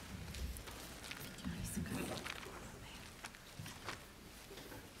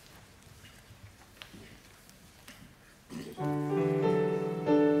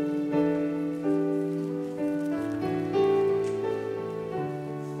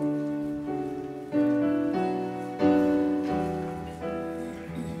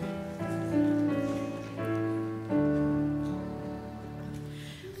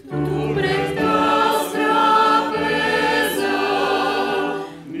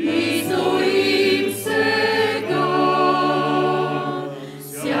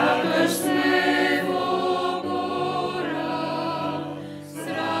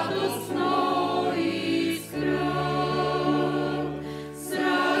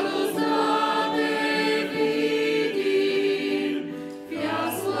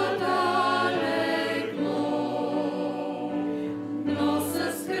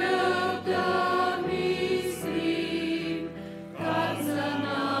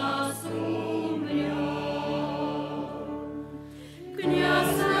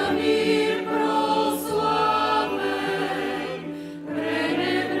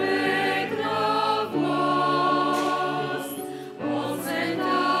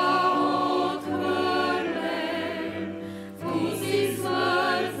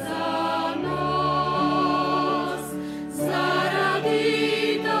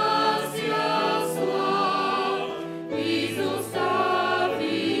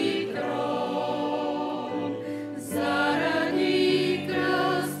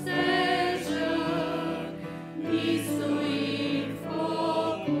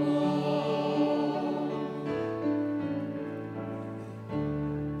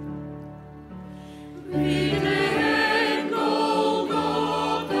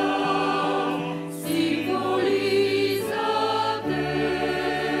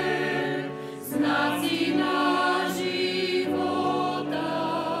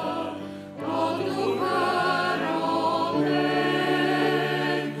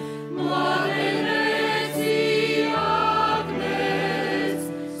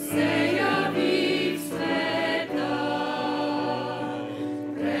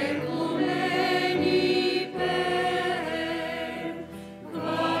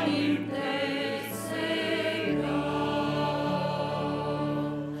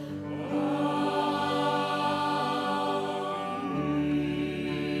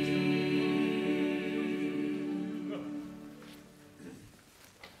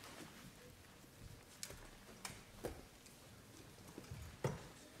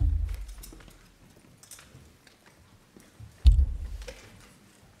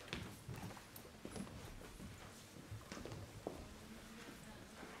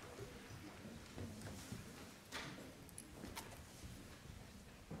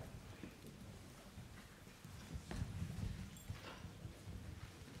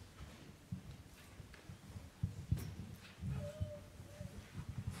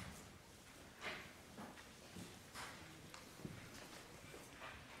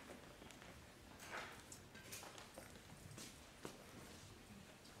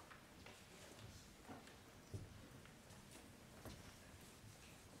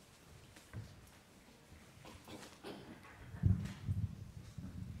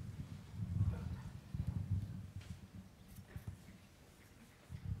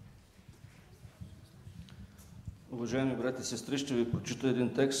 Уважаеми брати и сестри, ще ви прочита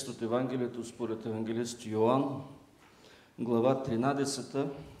един текст от Евангелието според евангелист Йоан, глава 13,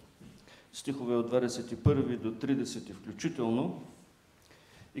 стихове от 21 до 30 включително.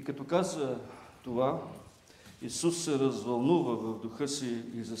 И като каза това, Исус се развълнува в духа си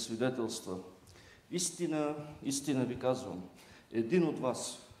и засвидетелства: истина, истина ви казвам, един от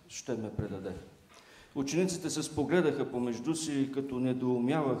вас ще ме предаде. Учениците се спогледаха помежду си, като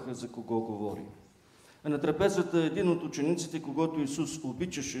недоумяваха за кого говори. А на трапезата един от учениците, когото Исус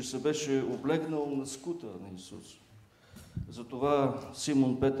обичаше, се беше облегнал на скута на Исус. Затова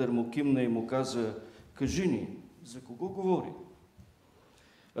Симон Петър му кимна и му каза: кажи ни, за кого говори?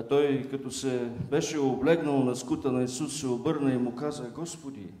 А той, като се беше облегнал на скута на Исус, се обърна и му каза: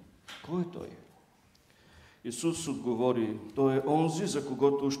 Господи, кой е той? Исус отговори: той е онзи, за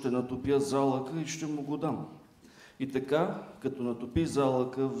когото ще натопя залъка и ще му го дам. И така, като натопи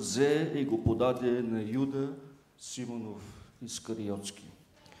залъка, взе и го подаде на Юда, Симонов Искариотски.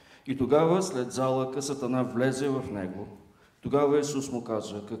 И тогава, след залъка, Сатана влезе в него. Тогава Исус му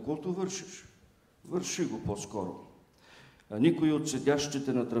каза: каквото вършиш, върши го по-скоро. А никой от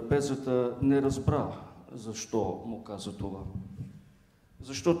седящите на трапезата не разбра защо му каза това.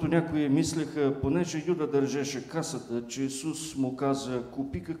 Защото някои мислеха, понеже Юда държеше касата, че Исус му каза: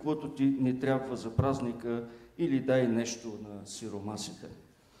 купи каквото ти не трябва за празника или дай нещо на сиромасите.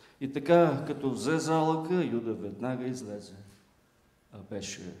 И така, като взе залъка, Юда веднага излезе, а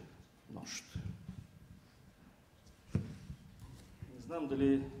беше нощ. Не знам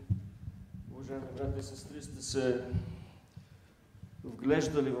дали, уважаеми брати и сестри, сте се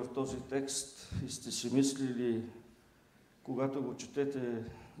вглеждали в този текст и сте си мислили, когато го четете,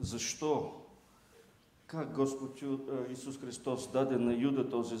 защо, как Господ Исус Христос даде на Юда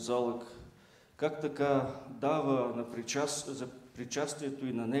този залък, как така дава за причастието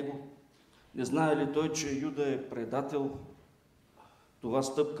и на него. Не знае ли той, че Юда е предател? Това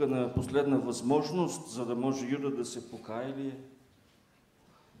стъпка на последна възможност, за да може Юда да се покае ли е?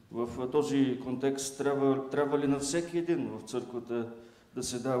 В този контекст трябва ли на всеки един в църквата да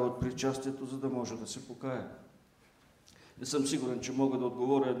се дава от причастието, за да може да се покае? Не съм сигурен, че мога да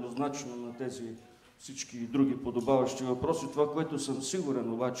отговоря еднозначно на тези всички други подобаващи въпроси. Това, което съм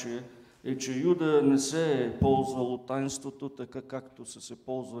сигурен обаче, е, че Юда не се е ползвал от таинството, така както са се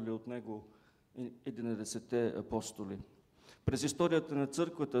ползвали от него 11-те апостоли. През историята на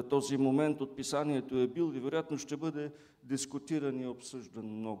църквата този момент от писанието е бил и вероятно ще бъде дискутиран и обсъждан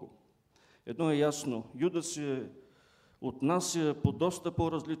много. Едно е ясно, Юда се отнася по доста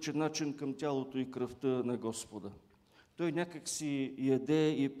по-различен начин към тялото и кръвта на Господа. Той някак си яде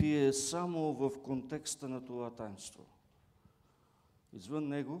и пие само в контекста на това таинство. Извън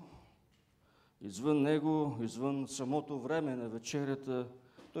него, извън самото време на вечерята,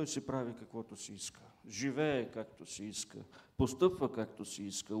 той си прави каквото си иска. Живее както си иска, постъпва както си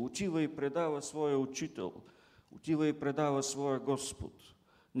иска, отива и предава своя учител, отива и предава своя Господ.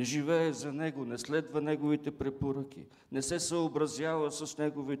 Не живее за него, не следва неговите препоръки, не се съобразява с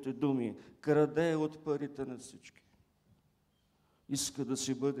неговите думи, краде от парите на всички. Иска да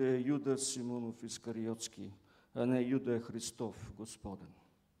си бъде Юда Симонов Искариотски, а не Юда Христов Господен.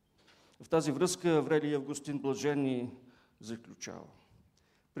 В тази връзка Аврелий Августин Блажени заключава: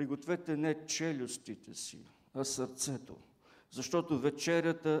 пригответе не челюстите си, а сърцето, защото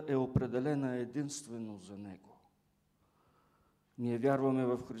вечерята е определена единствено за Него. Ние вярваме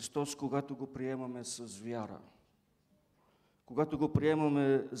в Христос, когато го приемаме с вяра. Когато го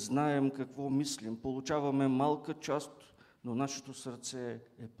приемаме, знаем какво мислим, получаваме малка част, но нашето сърце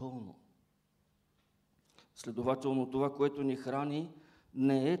е пълно. Следователно, това, което ни храни,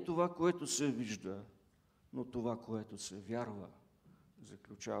 не е това, което се вижда, но това, което се вярва,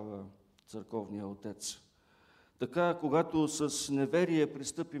 заключава църковния отец. Така, когато с неверие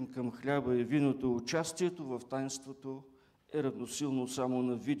пристъпим към хляба и виното, участието в таинството е равносилно само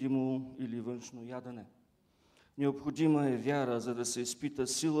на видимо или външно ядене. Необходима е вяра, за да се изпита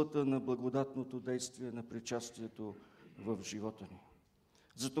силата на благодатното действие на причастието в живота ни.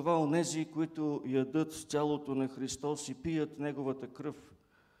 Затова онези, които ядат тялото на Христос и пият Неговата кръв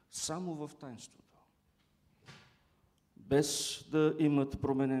само в таинството, без да имат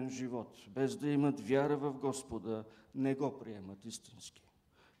променен живот, без да имат вяра в Господа, не го приемат истински.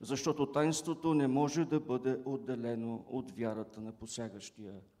 Защото таинството не може да бъде отделено от вярата на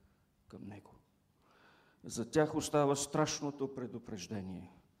посягащия към него. За тях остава страшното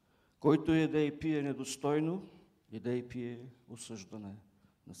предупреждение. Който яде и пие недостойно, яде и пие осъждане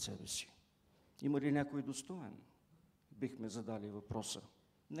на себе си. Има ли някой достоен? Бихме задали въпроса.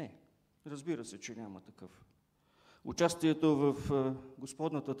 Не, разбира се, че няма такъв. Участието в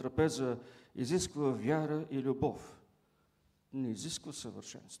Господната трапеза изисква вяра и любов. Не изисква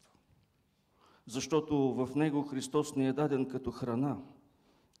съвършенство. Защото в него Христос ни е даден като храна.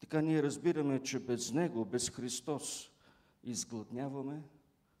 Така ние разбираме, че без него, без Христос, изгладняваме,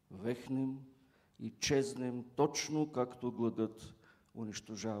 вехнем и чезнем точно както гладът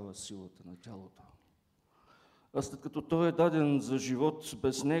унищожава силата на тялото. А след като Той е даден за живот,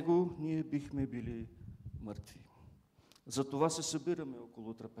 без него ние бихме били мъртви. Затова се събираме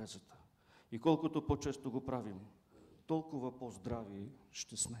около трапезата. И колкото по-често го правим, толкова по-здрави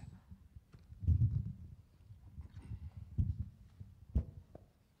ще сме.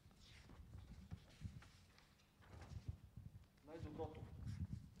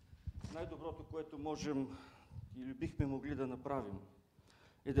 Най-доброто, което можем или бихме могли да направим,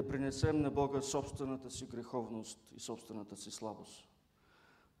 е да принесем на Бога собствената си греховност и собствената си слабост.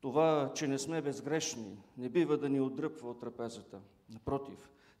 Това, че не сме безгрешни, не бива да ни отдръпва от трапезата.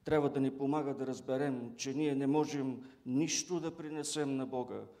 Напротив, трябва да ни помага да разберем, че ние не можем нищо да принесем на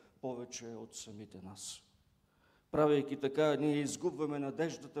Бога повече от самите нас. Правейки така, ние изгубваме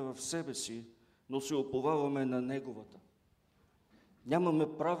надеждата в себе си, но се уповаваме на Неговата.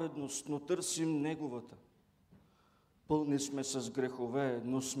 Нямаме праведност, но търсим Неговата. Пълни сме с грехове,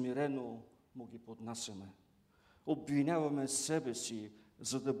 но смирено му ги поднасяме. Обвиняваме себе си,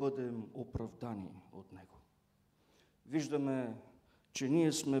 за да бъдем оправдани от Него. Виждаме, че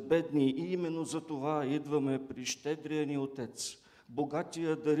ние сме бедни и именно за това идваме при щедрия ни Отец,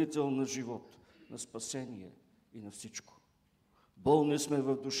 богатия дарител на живот, на спасение и на всичко. Болни сме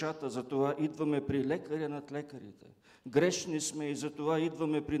в душата, затова идваме при лекаря над лекарите. Грешни сме и затова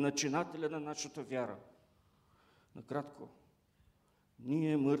идваме при начинателя на нашата вяра. Накратко,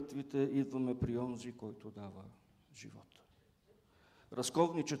 ние мъртвите идваме при онзи, който дава живот.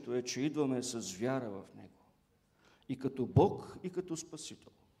 Разковничето е, че идваме с вяра в Него. И като Бог, и като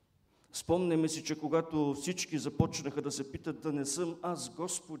Спасител. Спомняме си, че когато всички започнаха да се питат: да не съм аз,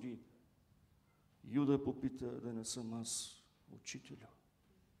 Господи, Юда попита: да не съм аз, Учителю.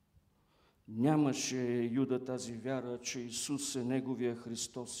 Нямаше Юда тази вяра, че Исус е Неговия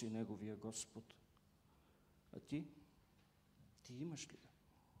Христос и Неговия Господ. А ти? Ти имаш ли?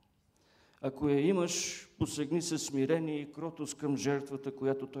 Ако я имаш, посегни се смирение и кротост към жертвата,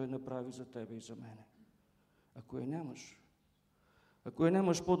 която Той направи за тебе и за мене. Ако я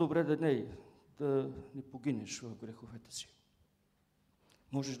нямаш, по-добре да не погинеш в греховете си.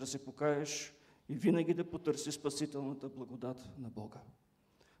 Можеш да се покаеш и винаги да потърси спасителната благодат на Бога.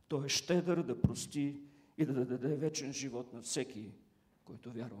 Той е щедър да прости и да даде вечен живот на всеки,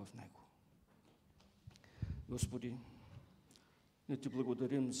 който вярва в Него. Господи, ние Ти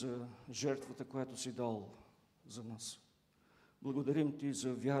благодарим за жертвата, която си дал за нас. Благодарим Ти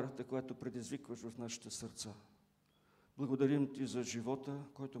за вярата, която предизвикваш в нашите сърца. Благодарим Ти за живота,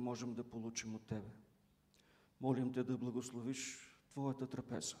 който можем да получим от Тебе. Молим Те да благословиш Твоята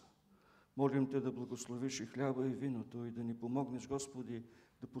трапеза. Молим Те да благословиш и хляба, и виното, и да ни помогнеш, Господи,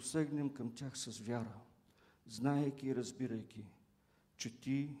 да посегнем към тях с вяра, знаейки и разбирайки, че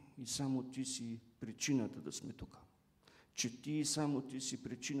Ти и само Ти си причината да сме тук. Че Ти и само Ти си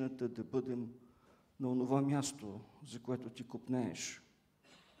причината да бъдем на онова място, за което Ти копнееш,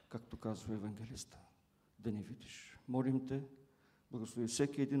 както казва евангелиста, да ни видиш. Молим Те, благослови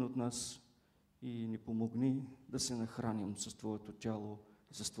всеки един от нас и ни помогни да се нахраним с Твоето тяло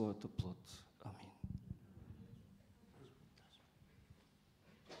и с Твоята плът. Амин.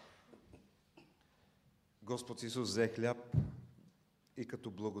 Господ Исус взе хляб и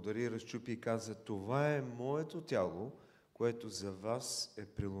като благодари, разчупи и каза: това е моето тяло, което за вас е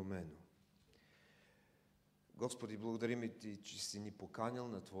преломено. Господи, благодарим Ти, че си ни поканил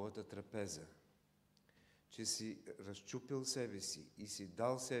на Твоята трапеза, че си разчупил себе си и си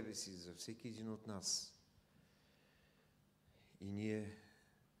дал себе си за всеки един от нас. И ние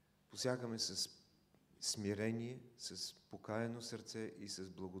посягаме с смирение, с покаяно сърце и с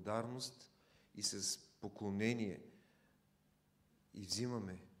благодарност и с поклонение и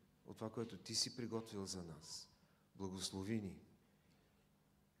взимаме от това, което Ти си приготвил за нас. Благослови ни.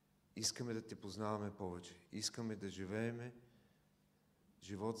 Искаме да Те познаваме повече. Искаме да живееме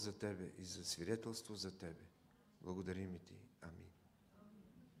живот за Тебе и за свидетелство за Тебе. Благодарим Ти. Амин.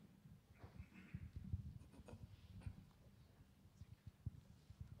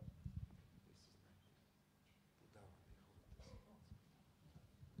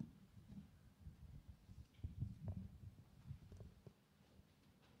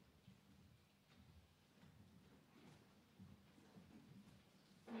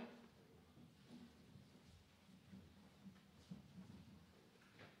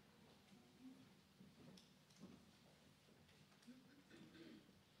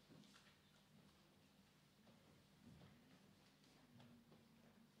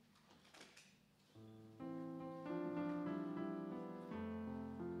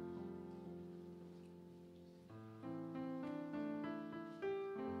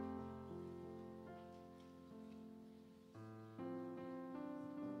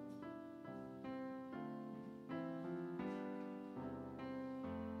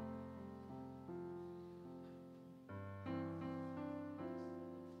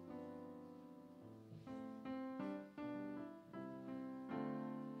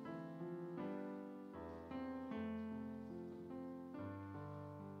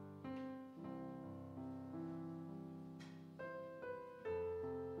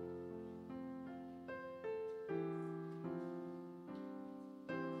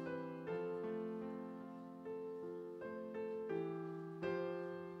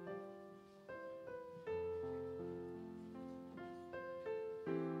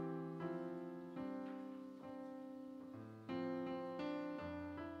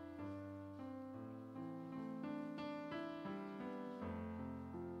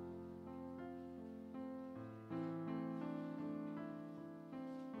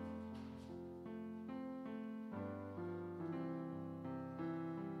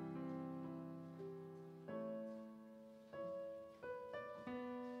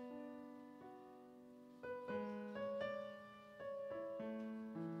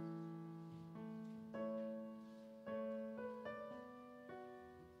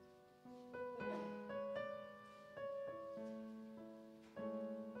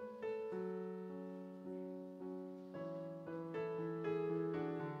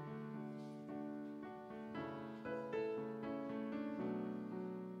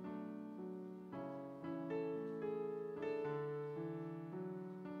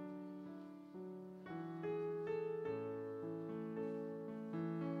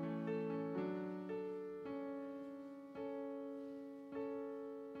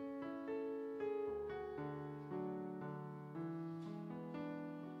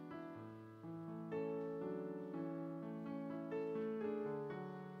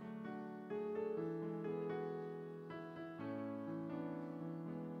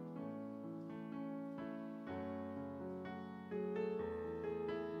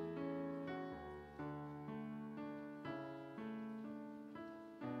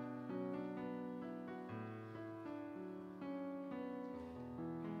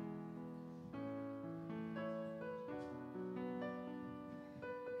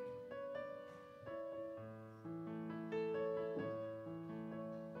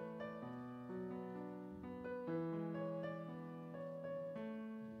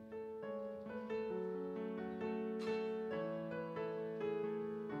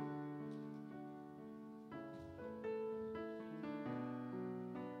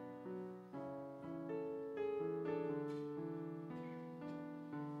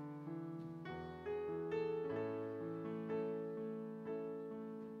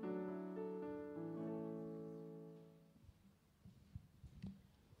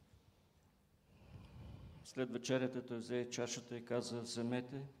 След вечерята той взе чашата и каза: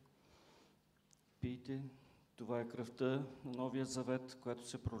 вземете, пийте, това е кръвта на новия завет, която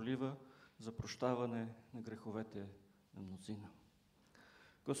се пролива за прощаване на греховете на мнозина.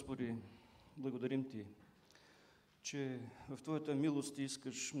 Господи, благодарим Ти, че в Твоята милост Ти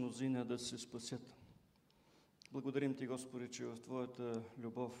искаш мнозина да се спасят. Благодарим Ти, Господи, че в Твоята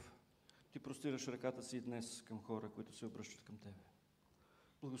любов Ти простираш ръката си днес към хора, които се обръщат към Тебе.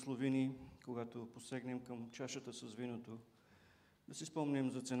 Благослови ни, когато посегнем към чашата с виното, да си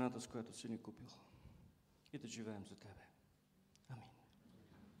спомним за цената, с която си ни купил, и да живеем за Тебе. Амин.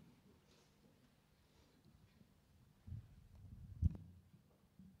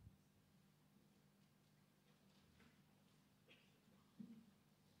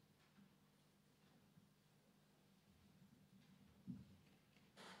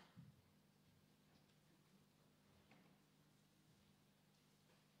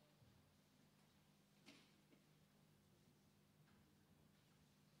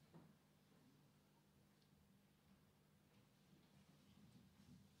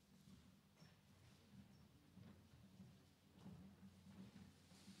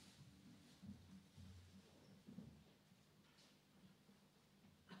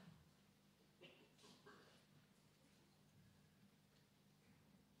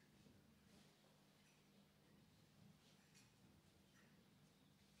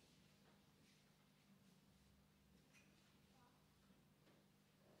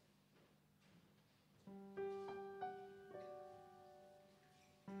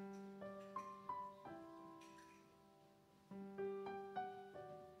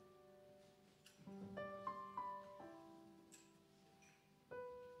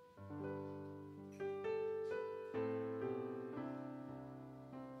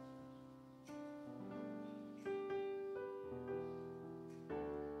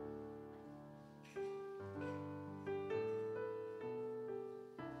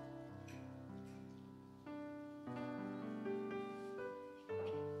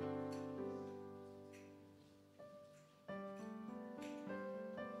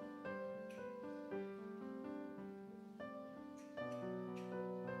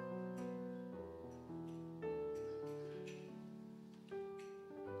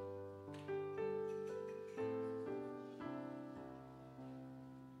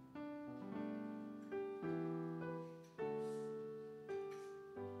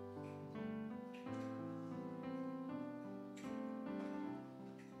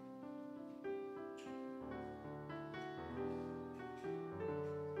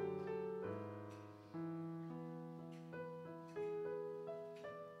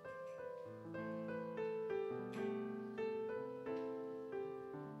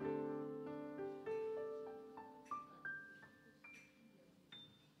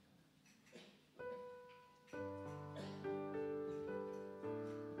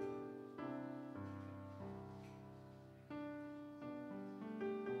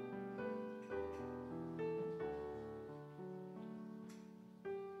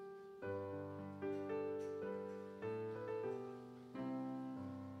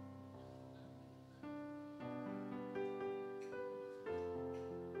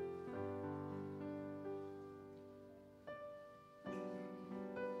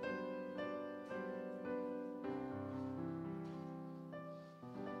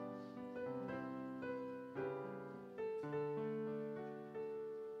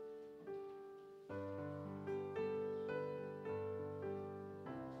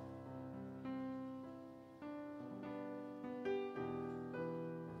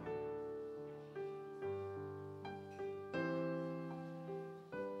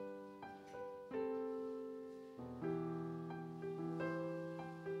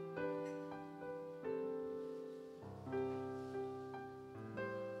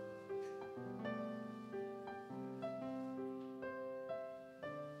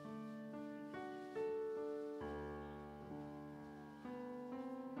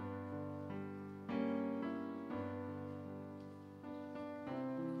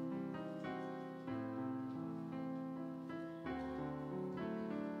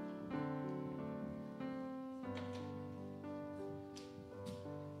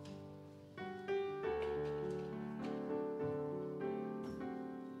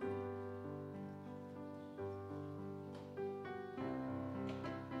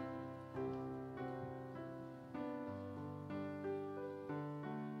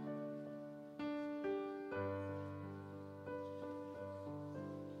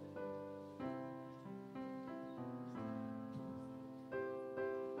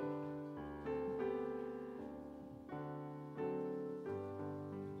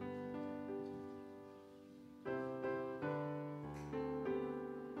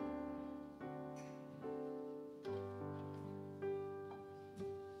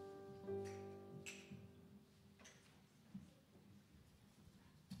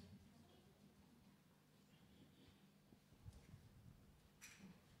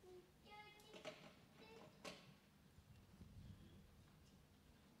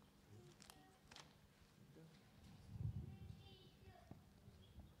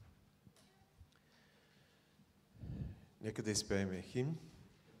 Нека да изпеем химн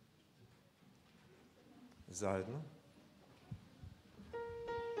заедно.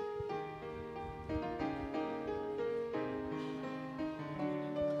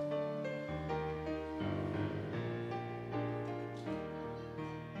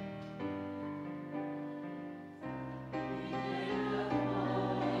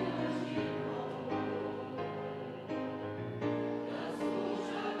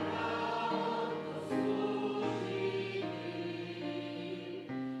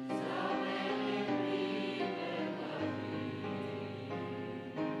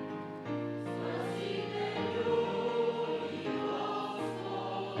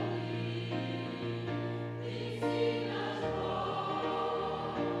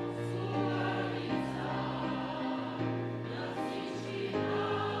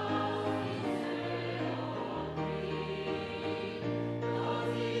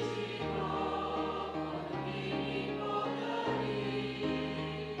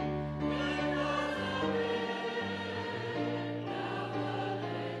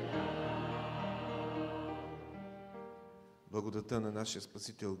 Благодата на нашия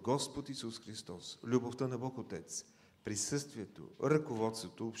Спасител Господ Исус Христос, любовта на Бог Отец, присъствието,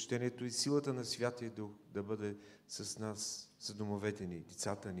 ръководството, общението и силата на Святия Дух да бъде с нас, с домовете ни,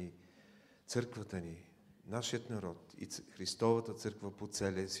 децата ни, църквата ни, нашият народ и Христовата църква по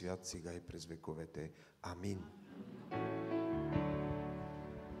целия свят, сега и през вековете. Амин.